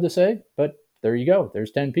what you have to say, but there you go. There's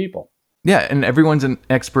 10 people. Yeah, and everyone's an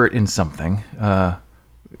expert in something,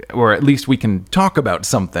 or at least we can talk about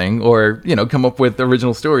something, or come up with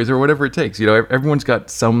original stories, or whatever it takes. Everyone's got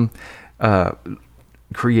some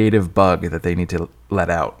creative bug that they need to let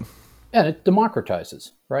out. And it democratizes,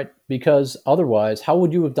 right? Because otherwise, how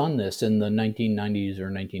would you have done this in the 1990s or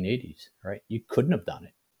 1980s, right? You couldn't have done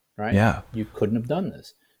it, right? Yeah, you couldn't have done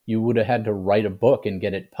this. You would have had to write a book and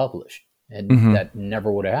get it published. And that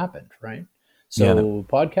never would have happened, right? So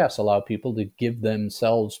podcasts allow people to give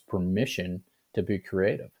themselves permission to be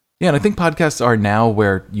creative. Yeah, and I think podcasts are now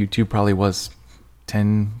where YouTube probably was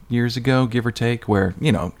 10 years ago, give or take, where,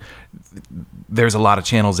 there's a lot of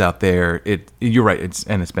channels out there. You're right,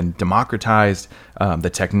 it's been democratized. The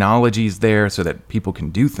technology's there so that people can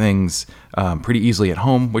do things pretty easily at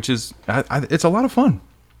home, which is, it's a lot of fun.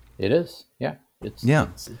 It is, yeah.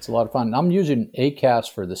 It's a lot of fun. I'm using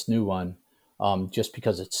Acast for this new one just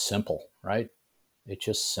because it's simple, right? It's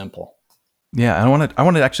just simple. Yeah, I want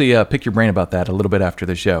to actually pick your brain about that a little bit after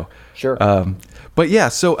the show. Sure. But yeah,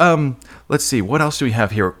 so let's see, what else do we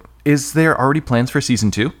have here? Is there already plans for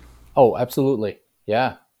season 2? Oh, absolutely.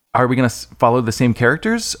 Yeah. Are we going to follow the same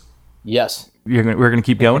characters? Yes. We're going to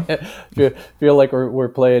keep going? Feel like we're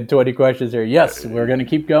playing 20 questions here. Yes, we're going to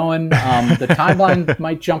keep going. The timeline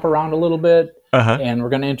might jump around a little bit, and we're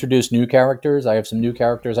going to introduce new characters. I have some new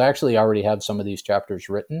characters. I actually already have some of these chapters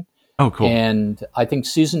written. Oh, cool. And I think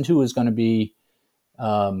season 2 is going to be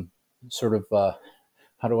sort of,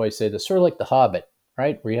 how do I say this? Sort of like The Hobbit,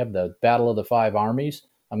 right? Where you have the Battle of the Five Armies.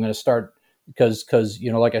 I'm going to start, because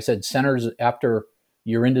like I said, centers, after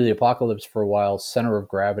you're into the apocalypse for a while, center of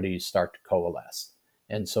gravities start to coalesce.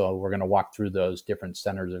 And so we're going to walk through those different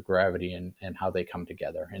centers of gravity and how they come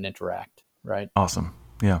together and interact, right? Awesome.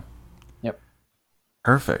 Yeah. Yep.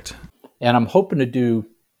 Perfect. And I'm hoping to do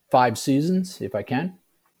 5 seasons if I can.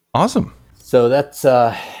 Awesome. So that's,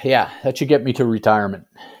 that should get me to retirement.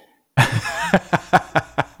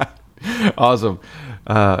 Awesome.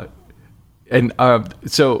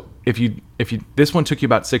 So if you this one took you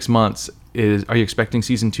about 6 months, are you expecting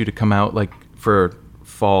season 2 to come out like for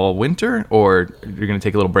fall, winter, or you're going to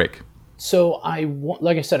take a little break? So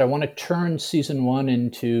like I said, I want to turn season 1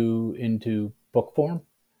 into book form.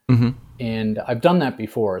 Mm-hmm. And I've done that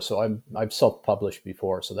before. So I've self-published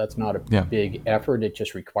before. So that's not a big effort. It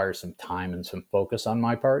just requires some time and some focus on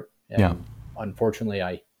my part. And unfortunately,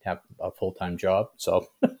 I have a full-time job. So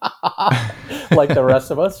like the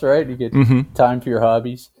rest of us, right? You get time for your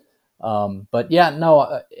hobbies. But yeah,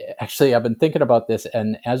 no, actually I've been thinking about this,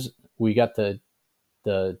 and as we got to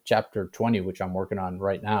the chapter 20, which I'm working on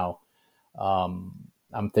right now,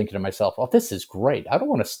 I'm thinking to myself, oh, this is great. I don't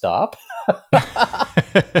want to stop. I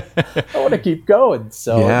want to keep going.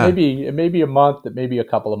 So maybe a month, maybe a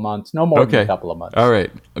couple of months, no more than a couple of months. All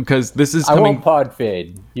right. Because this is coming. I won't pod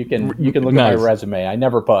fade. You can look at my resume. I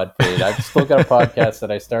never pod fade. I've still got a podcast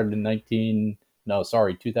that I started in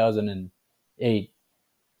 2008.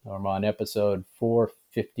 I'm on episode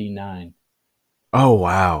 459. Oh,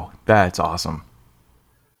 wow. That's awesome.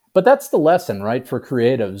 But that's the lesson, right? For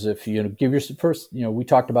creatives, if you give yourself first, we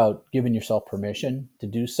talked about giving yourself permission to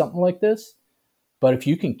do something like this. But if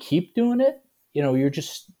you can keep doing it, you're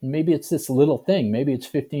just, maybe it's this little thing, maybe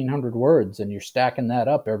it's 1,500 words and you're stacking that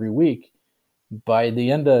up every week. By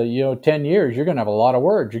the end of, 10 years, you're going to have a lot of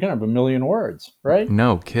words. You're going to have 1 million words, right?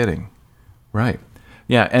 No kidding. Right.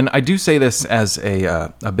 Yeah, and I do say this as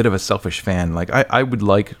a bit of a selfish fan. Like, I would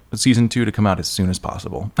like season 2 to come out as soon as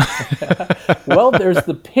possible. Well, there's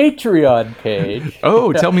the Patreon page.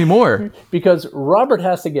 Oh, tell me more. Because Robert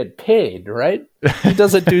has to get paid, right? He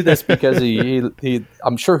doesn't do this because he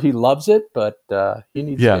I'm sure he loves it, but he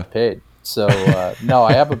needs to get paid. So, no,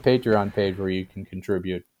 I have a Patreon page where you can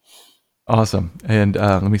contribute. Awesome. And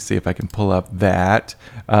let me see if I can pull up that.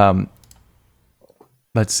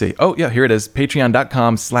 Let's see. Oh, yeah, here it is.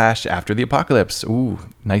 Patreon.com/AfterTheApocalypse. Ooh,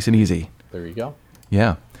 nice and easy. There you go.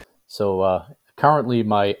 Yeah. So currently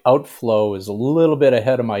my outflow is a little bit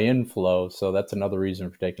ahead of my inflow. So that's another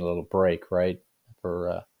reason for taking a little break, right?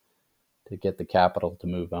 To get the capital to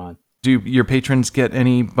move on. Do your patrons get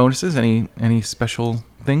any bonuses, any special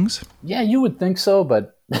things? Yeah, you would think so,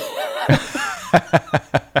 but...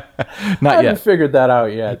 Not I haven't figured that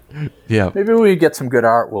out yet. Yeah. Maybe when we get some good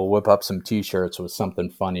art, we'll whip up some T-shirts with something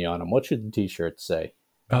funny on them. What should the T-shirts say?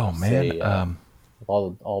 Oh, man. Say,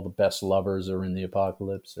 all the best lovers are in the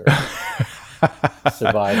apocalypse, or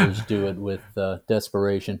survivors do it with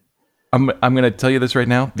desperation. I'm going to tell you this right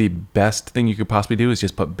now. The best thing you could possibly do is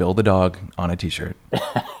just put Bill the dog on a T-shirt.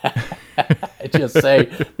 Just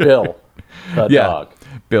say Bill the dog.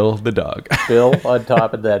 Bill the dog. Bill on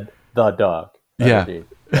top, and then the dog. Yeah.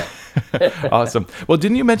 Awesome. Well,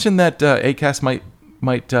 didn't you mention that Acast might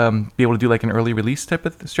be able to do like an early release type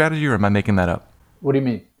of strategy, or am I making that up? What do you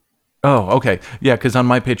mean? Oh, okay. Yeah, because on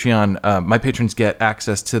my Patreon, my patrons get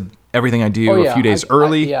access to everything I do a few days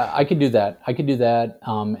early. I could do that.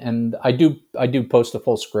 And I do post the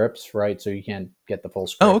full scripts, right? So you can't get the full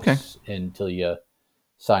scripts until you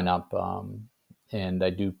sign up. And I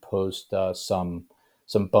do post some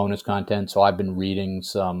bonus content. So I've been reading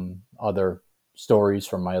some other stories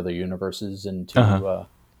from my other universes into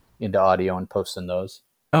audio and posting those.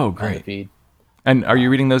 Oh, great. On the feed. And are you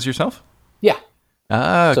reading those yourself? Yeah.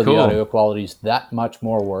 So cool. The audio quality is that much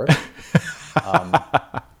more work.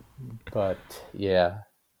 But yeah.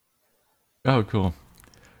 Oh, cool.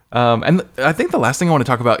 And I think the last thing I want to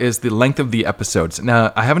talk about is the length of the episodes.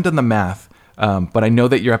 Now, I haven't done the math, but I know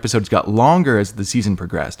that your episodes got longer as the season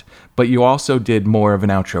progressed. But you also did more of an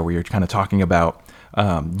outro where you're kind of talking about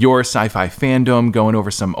your sci-fi fandom, going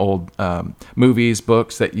over some old movies,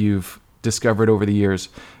 books that you've discovered over the years.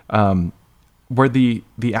 Were the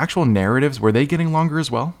actual narratives, were they getting longer as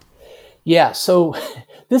well? Yeah, so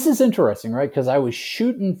this is interesting, right? Because I was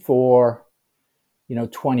shooting for,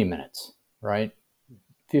 20 minutes, right?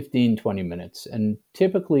 15, 20 minutes. And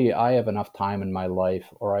typically I have enough time in my life,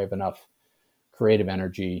 or I have enough creative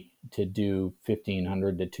energy to do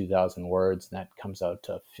 1,500 to 2,000 words. And that comes out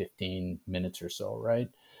to 15 minutes or so, right?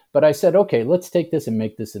 But I said, okay, let's take this and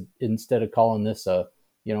make this, instead of calling this a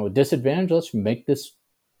disadvantage, let's make this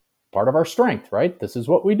part of our strength, right? This is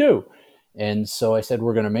what we do. And so I said,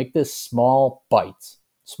 we're going to make this small bites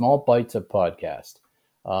of podcast.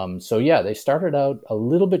 So yeah, they started out a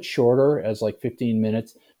little bit shorter as like 15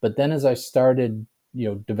 minutes, but then as I started,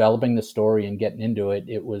 developing the story and getting into it,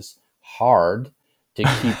 it was hard to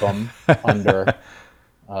keep them under,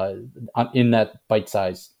 in that bite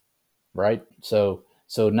size. Right. So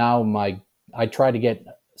now I try to get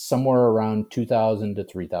somewhere around 2,000 to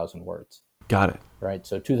 3,000 words. Got it. Right.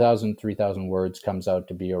 So 2,000, 3,000 words comes out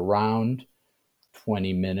to be around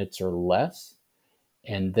 20 minutes or less.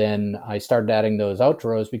 And then I started adding those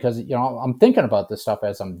outros because, I'm thinking about this stuff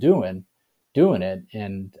as I'm doing it.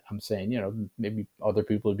 And I'm saying, maybe other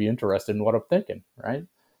people would be interested in what I'm thinking. Right.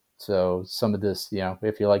 So some of this,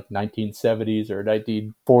 if you like 1970s or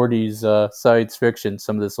 1940s science fiction,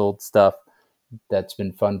 some of this old stuff that's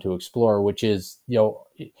been fun to explore, which is,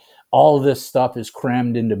 all of this stuff is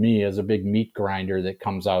crammed into me as a big meat grinder that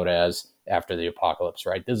comes out as After the Apocalypse,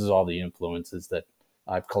 right? This is all the influences that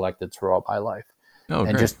I've collected throughout my life. Oh,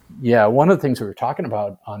 and great. One of the things we were talking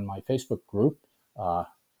about on my Facebook group,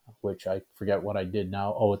 which I forget what I did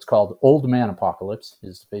now. Oh, it's called Old Man Apocalypse,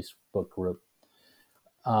 is the Facebook group.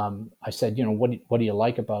 I said, what do you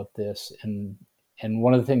like about this? And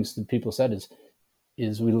one of the things that people said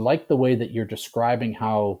is we like the way that you're describing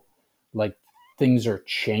how, like, things are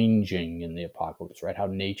changing in the apocalypse, right? How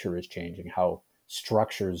nature is changing, how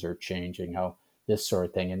structures are changing, how this sort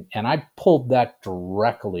of thing. And I pulled that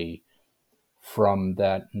directly from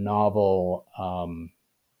that novel,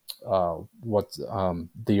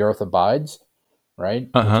 The Earth Abides, right?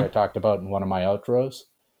 Uh-huh. Which I talked about in one of my outros.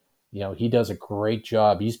 He does a great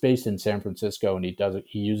job. He's based in San Francisco, and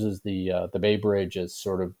he uses the Bay Bridge as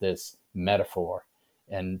sort of this metaphor.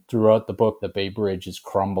 And throughout the book, the Bay Bridge is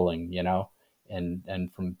crumbling,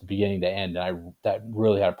 and from the beginning to end. And that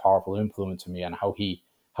really had a powerful influence on me on how he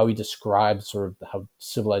describes sort of how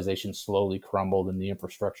civilization slowly crumbled and the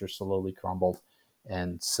infrastructure slowly crumbled.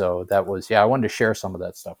 And so that was, I wanted to share some of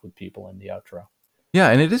that stuff with people in the outro. Yeah,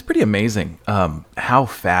 and it is pretty amazing how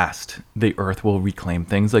fast the earth will reclaim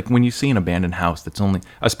things. Like when you see an abandoned house that's only,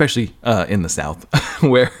 especially in the South,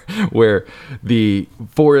 where the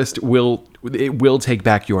forest will take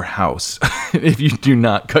back your house if you do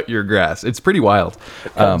not cut your grass. It's pretty wild.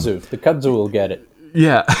 The kudzu will get it.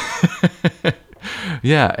 Yeah.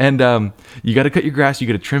 Yeah, and you got to cut your grass. You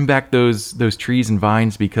got to trim back those trees and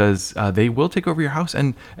vines because they will take over your house.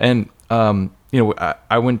 And I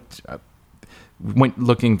went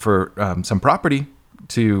looking for some property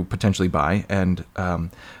to potentially buy, and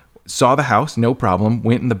saw the house, no problem.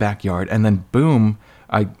 Went in the backyard, and then boom,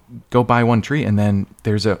 I go buy one tree, and then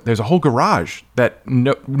there's a whole garage that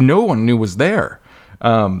no one knew was there,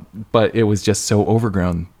 but it was just so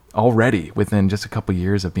overgrown already within just a couple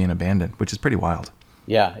years of being abandoned, which is pretty wild.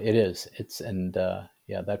 Yeah, it is.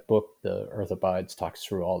 That book, The Earth Abides, talks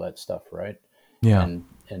through all that stuff, right? Yeah,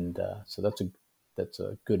 and so that's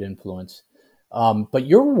a good influence. But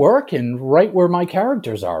you're working right where my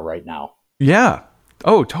characters are right now. Yeah.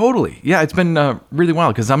 Oh, totally. Yeah, it's been really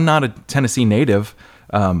wild because I'm not a Tennessee native,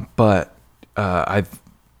 but I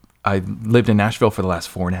lived in Nashville for the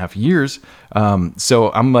last 4.5 years.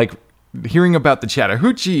 So I'm like hearing about the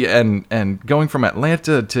Chattahoochee and going from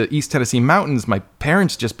Atlanta to East Tennessee mountains. My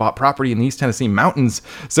parents just bought property in the East Tennessee mountains,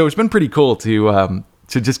 so it's been pretty cool to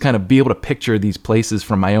just kind of be able to picture these places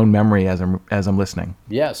from my own memory as I'm listening.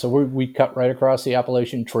 Yeah, so we cut right across the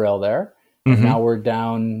Appalachian Trail there, and now we're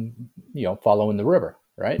down, following the river,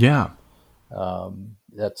 right? Yeah.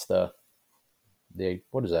 That's the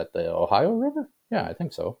what is that? The Ohio River? Yeah, I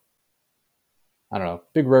think so. I don't know.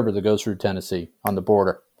 Big river that goes through Tennessee on the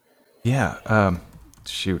border. Yeah.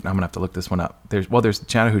 Shoot, I'm gonna have to look this one up. There's the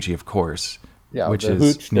Chattahoochee, of course. Yeah, which the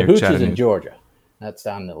is near Hooch Chattanooga. is in Georgia. That's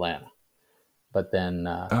down in Atlanta. But then,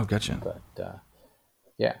 oh, gotcha. But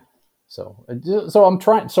yeah, so I'm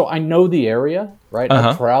trying. So I know the area, right? Uh-huh.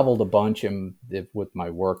 I've traveled a bunch with my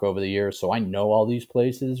work over the years, so I know all these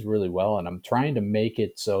places really well, and I'm trying to make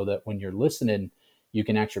it so that when you're listening, you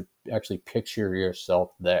can actually picture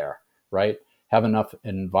yourself there, right? have enough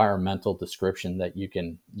environmental description that you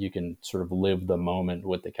can sort of live the moment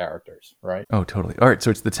with the characters, right? Oh, totally. All right, so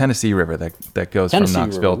it's the Tennessee River that goes Tennessee from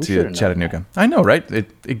Knoxville River. to Chattanooga. I know, right?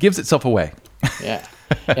 It gives itself away. Yeah.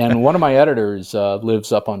 And one of my editors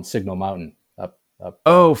lives up on Signal Mountain.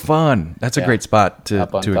 Oh, fun! That's a great spot to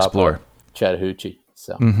explore. Chattahoochee.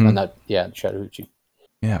 So, Chattahoochee.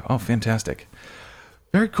 Yeah. Oh, fantastic.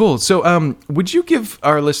 Very cool. So, would you give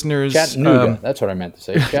our listeners Chattanooga? That's what I meant to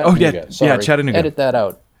say. Chattanooga. Oh, yeah. Sorry. Yeah, Chattanooga. Edit that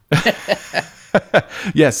out.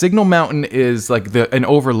 Yeah, Signal Mountain is like an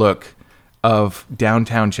overlook of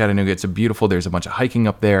downtown Chattanooga. It's there's a bunch of hiking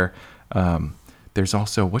up there. There's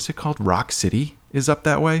also, what's it called? Rock City is up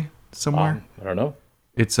that way somewhere. I don't know.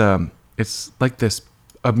 It's like this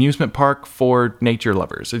amusement park for nature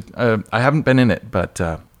lovers. I haven't been in it, but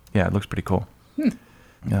yeah, it looks pretty cool.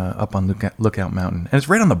 Up on Lookout Mountain, and it's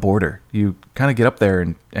right on the border. You kind of get up there,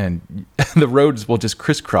 and the roads will just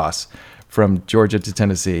crisscross from Georgia to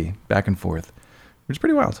Tennessee, back and forth, which is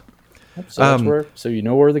pretty wild. So you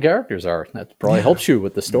know where the characters are. That probably helps you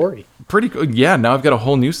with the story. Pretty good. Yeah, now I've got a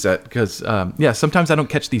whole new set because sometimes I don't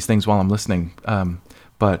catch these things while I'm listening.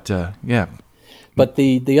 But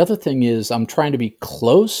the other thing is I'm trying to be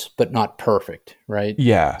close but not perfect, right?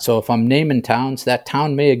 Yeah. So if I'm naming towns, that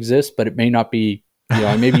town may exist, but it may not be.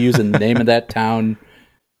 I may be using the name of that town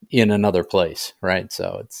in another place, right?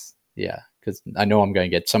 So it's because I know I'm going to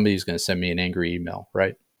get somebody's going to send me an angry email,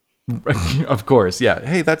 right? Of course, yeah.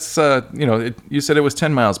 Hey, that's you said it was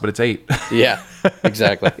 10 miles, but it's 8. Yeah,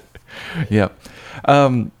 exactly. Yeah.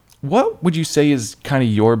 What would you say is kind of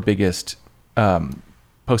your biggest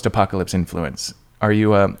post-apocalypse influence? Are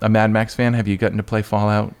you a Mad Max fan? Have you gotten to play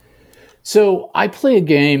Fallout? So I play a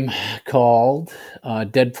game called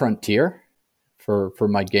Dead Frontier for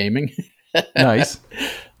my gaming. Nice.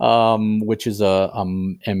 Which is a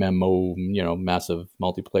MMO, massive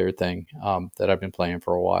multiplayer thing that I've been playing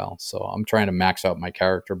for a while. So I'm trying to max out my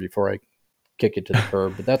character before I kick it to the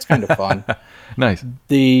curb, but that's kind of fun. Nice.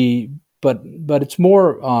 But it's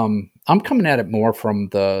more. I'm coming at it more from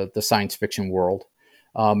the science fiction world,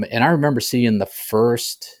 and I remember seeing the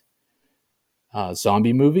first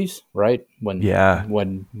zombie movies, right? When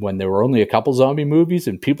there were only a couple zombie movies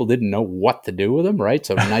and people didn't know what to do with them, right?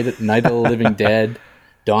 So Night of the Living Dead,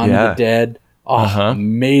 Dawn of the Dead,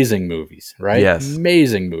 amazing movies, right? Yes.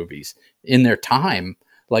 Amazing movies in their time.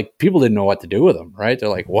 Like people didn't know what to do with them, right? They're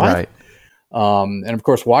like, what? Right. And of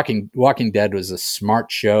course, Walking Dead was a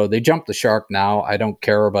smart show. They jumped the shark now. I don't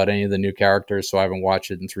care about any of the new characters, so I haven't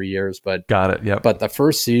watched it in 3 years. But got it. Yep. But the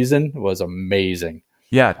first season was amazing.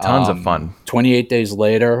 Yeah, tons of fun. 28 Days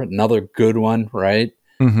Later, another good one, right?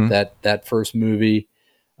 Mm-hmm. That first movie.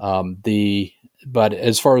 But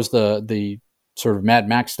as far as the sort of Mad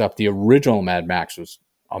Max stuff, the original Mad Max was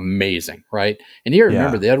amazing, right? And you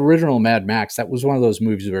remember the original Mad Max, that was one of those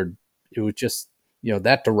movies where it was just,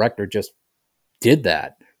 that director just did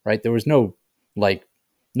that, right? There was no,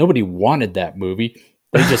 nobody wanted that movie.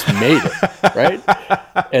 They just made it, right?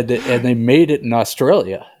 And they made it in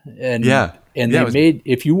Australia. And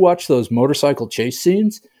if you watch those motorcycle chase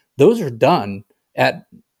scenes, those are done at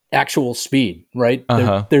actual speed, right?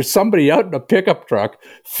 There's somebody out in a pickup truck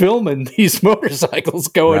filming these motorcycles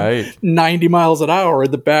going 90 miles an hour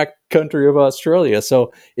in the back country of Australia.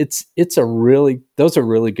 So those are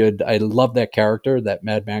really good. I love that character, that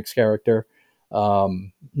Mad Max character.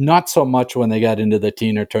 Not so much when they got into the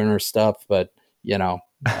Tina Turner stuff, but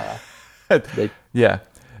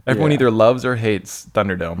everyone either loves or hates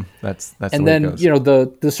Thunderdome. That's and the way then it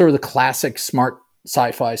goes. the sort of the classic smart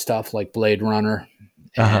sci-fi stuff like Blade Runner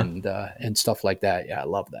and stuff like that. Yeah, I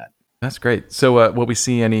love that. That's great. So will we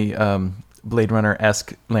see any Blade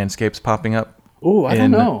Runner-esque landscapes popping up? Oh, I don't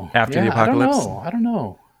know. After the apocalypse? I don't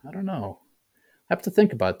know. I have to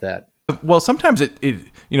think about that. Well, sometimes it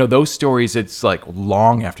those stories, it's like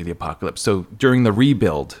long after the apocalypse. So during the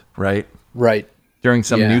rebuild, right? Right. During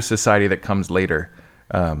some new society that comes later.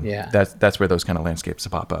 Yeah. That's where those kind of landscapes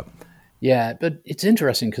pop up. Yeah, but it's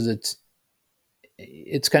interesting because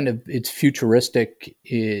it's futuristic.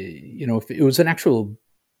 If it was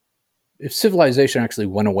if civilization actually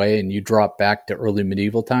went away and you drop back to early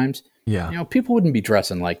medieval times, people wouldn't be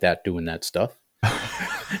dressing like that, doing that stuff.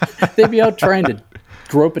 They'd be out trying to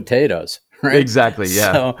grow potatoes, right? Exactly.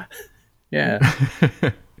 Yeah. So, yeah.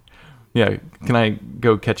 Yeah. Can I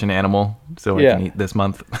go catch an animal so I can eat this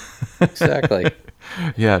month? Exactly.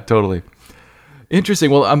 Yeah, totally.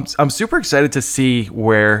 Interesting. Well, I'm super excited to see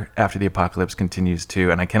where After the Apocalypse continues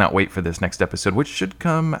to, and I cannot wait for this next episode, which should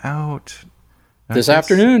come out this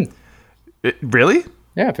afternoon. Really?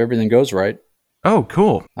 Yeah, if everything goes right. Oh,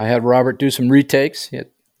 cool. I had Robert do some retakes. He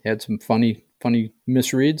had some funny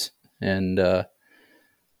misreads, and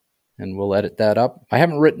we'll edit that up. I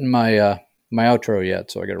haven't written my my outro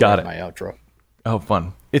yet, so I got to write my outro. Oh,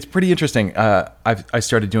 fun. It's pretty interesting. I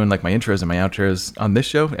started doing like my intros and my outros on this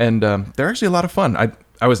show, and they're actually a lot of fun.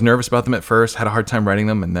 I was nervous about them at first, had a hard time writing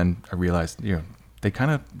them, and then I realized, they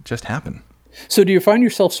kind of just happen. So do you find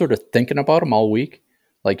yourself sort of thinking about them all week?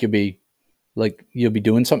 Like you'll be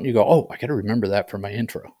doing something, you go, oh, I got to remember that for my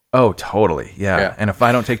intro. Oh, totally. Yeah. And if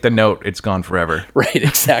I don't take the note, it's gone forever. Right,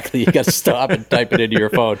 exactly. You got to stop and type it into your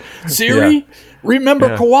phone. Siri,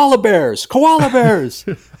 remember koala bears. Koala bears.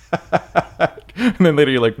 And then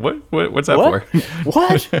later you're like, what's that for?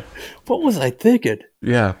 What? What was I thinking?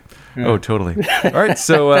 Yeah. Oh, totally. All right.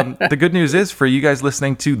 So the good news is for you guys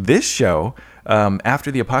listening to this show,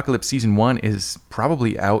 After the Apocalypse Season 1 is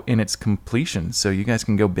probably out in its completion. So you guys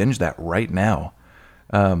can go binge that right now.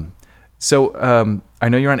 So I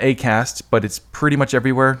know you're on Acast, but it's pretty much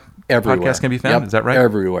everywhere. Everywhere. Podcast can be found. Yep. Is that right?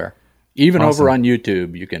 Everywhere. Even awesome. over on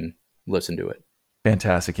YouTube, you can listen to it.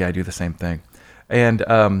 Fantastic. Yeah, I do the same thing.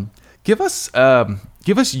 And give us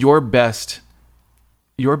your best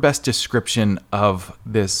description of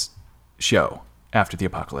this show, After the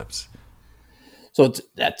Apocalypse. So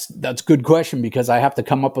that's a good question, because I have to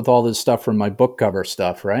come up with all this stuff from my book cover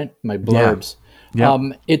stuff, right? My blurbs. Yeah.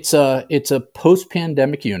 It's a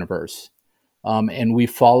post-pandemic universe, and we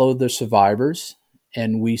follow the survivors,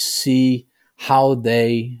 and we see how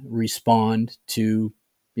they respond to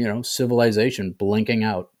civilization blinking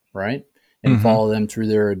out, right? And follow them through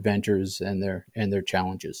their adventures and their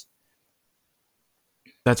challenges.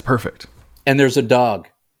 That's perfect. And there's a dog.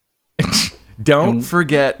 Don't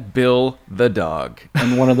forget Bill the dog.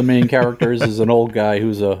 And one of the main characters is an old guy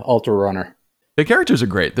who's a ultra runner. The characters are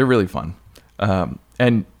great. They're really fun.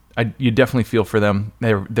 And you definitely feel for them.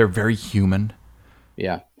 They're very human.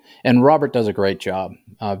 Yeah. And Robert does a great job.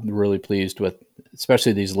 I'm really pleased with,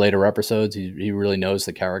 especially these later episodes. He really knows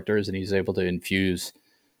the characters, and he's able to infuse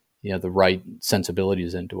the right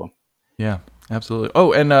sensibilities into them. Yeah, absolutely.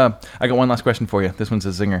 Oh, and I got one last question for you. This one's a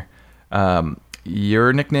zinger.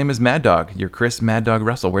 Your nickname is Mad Dog. You're Chris Mad Dog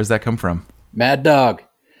Russell. Where's that come from? Mad Dog.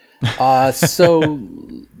 So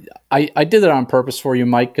I did it on purpose for you,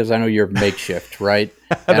 Mike, because I know you're makeshift, right?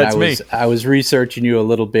 And That's me. I was researching you a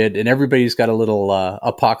little bit, and everybody's got a little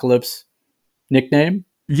Apocalypse nickname.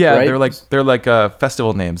 Yeah, right? they're like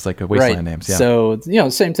festival names, like wasteland names. Yeah. So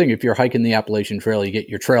same thing. If you're hiking the Appalachian Trail, you get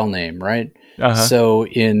your trail name, right? Uh-huh. So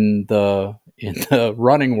in the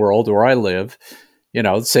running world where I live,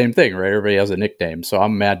 same thing, right? Everybody has a nickname. So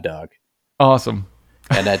I'm Mad Dog. Awesome.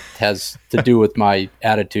 And that has to do with my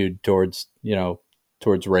attitude towards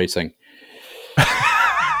racing.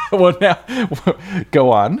 Well, now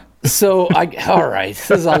go on. So all right,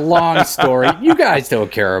 this is a long story. You guys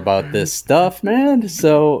don't care about this stuff, man.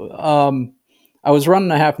 So I was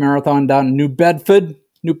running a half marathon down in New Bedford,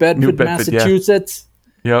 Massachusetts.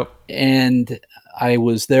 Yeah. Yep. And I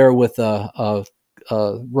was there with a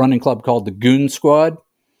running club called the Goon Squad,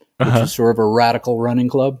 which is sort of a radical running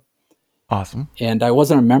club. Awesome. And I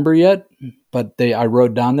wasn't a member yet, but I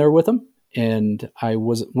rode down there with them. And I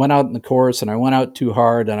went out in the course, and I went out too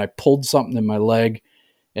hard, and I pulled something in my leg.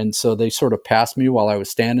 And so they sort of passed me while I was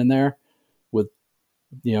standing there with,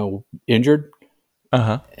 injured.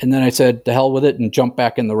 Uh-huh. And then I said, to hell with it, and jumped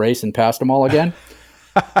back in the race and passed them all again.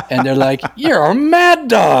 And they're like, you're a Mad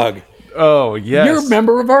Dog. Oh, yes. You're a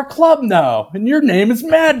member of our club now, and your name is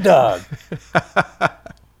Mad Dog.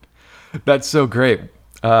 That's so great.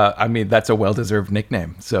 That's a well-deserved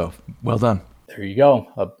nickname. So well done. There you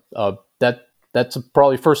go. That's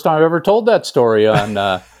probably the first time I've ever told that story on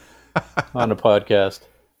a podcast.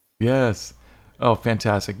 Yes. Oh,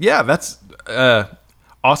 fantastic. Yeah, that's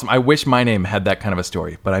awesome. I wish my name had that kind of a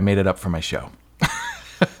story, but I made it up for my show.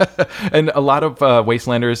 And a lot of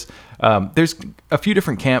Wastelanders, there's a few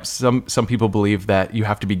different camps. Some people believe that you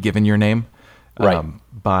have to be given your name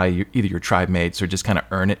by either your tribe mates or just kind of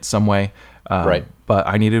earn it some way. Right. But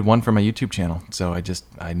I needed one for my YouTube channel, so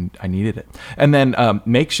I needed it. And then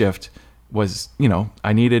makeshift was,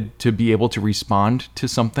 I needed to be able to respond to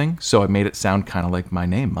something, so I made it sound kind of like my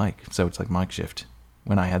name, Mike. So it's like Mike Shift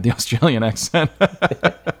when I had the Australian accent.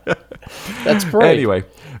 That's great. Anyway.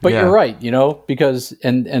 But you're right, because,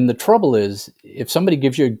 and the trouble is, if somebody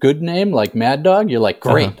gives you a good name like Mad Dog, you're like,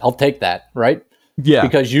 great, I'll take that, right? Yeah.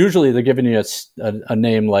 Because usually they're giving you a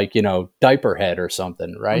name like, Diaper Head or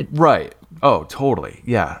something, right? Right. Oh, totally.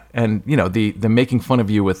 Yeah. And, the making fun of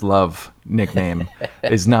you with love nickname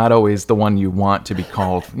is not always the one you want to be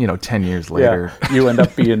called, 10 years later. Yeah. You end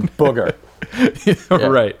up being Booger.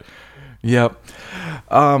 Right. Yep.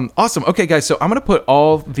 Awesome. Okay, guys. So I'm going to put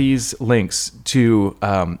all these links to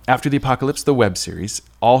After the Apocalypse, the web series.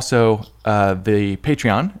 Also, the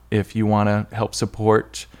Patreon, if you want to help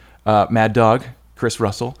support Mad Dog, Chris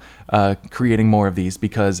Russell, creating more of these,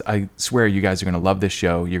 because I swear you guys are going to love this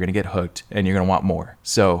show. You're going to get hooked and you're going to want more.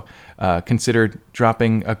 So consider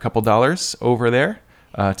dropping a couple dollars over there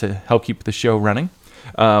to help keep the show running.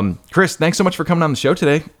 Chris, thanks so much for coming on the show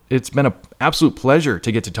today. It's been an absolute pleasure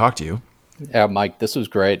to get to talk to you. Yeah, Mike, this was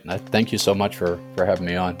great. Thank you so much for having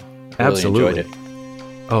me on. I Absolutely. Really enjoyed it.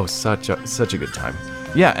 Oh, such a good time.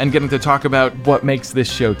 Yeah, and getting to talk about what makes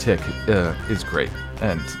this show tick is great.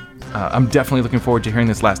 And I'm definitely looking forward to hearing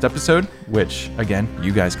this last episode, which, again,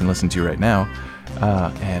 you guys can listen to right now.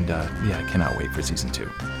 I cannot wait for season 2.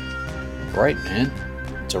 Right, man.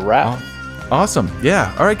 It's a wrap. Awesome.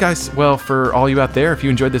 Yeah. All right, guys. Well, for all you out there, if you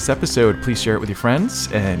enjoyed this episode, please share it with your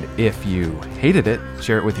friends. And if you hated it,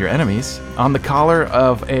 share it with your enemies on the collar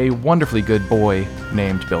of a wonderfully good boy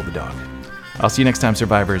named Bill the Dog. I'll see you next time,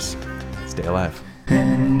 survivors. Stay alive.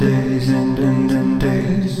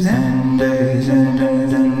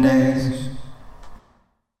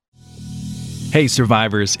 Hey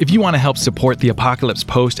survivors, if you want to help support The Apocalypse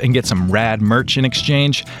Post and get some rad merch in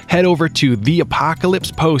exchange, head over to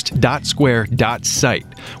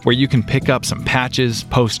theapocalypsepost.square.site, where you can pick up some patches,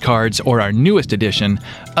 postcards, or our newest edition,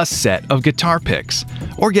 a set of guitar picks.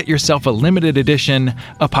 Or get yourself a limited edition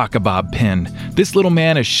Apocabob pin. This little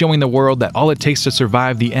man is showing the world that all it takes to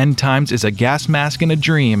survive the end times is a gas mask and a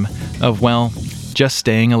dream of, well, just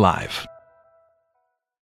staying alive.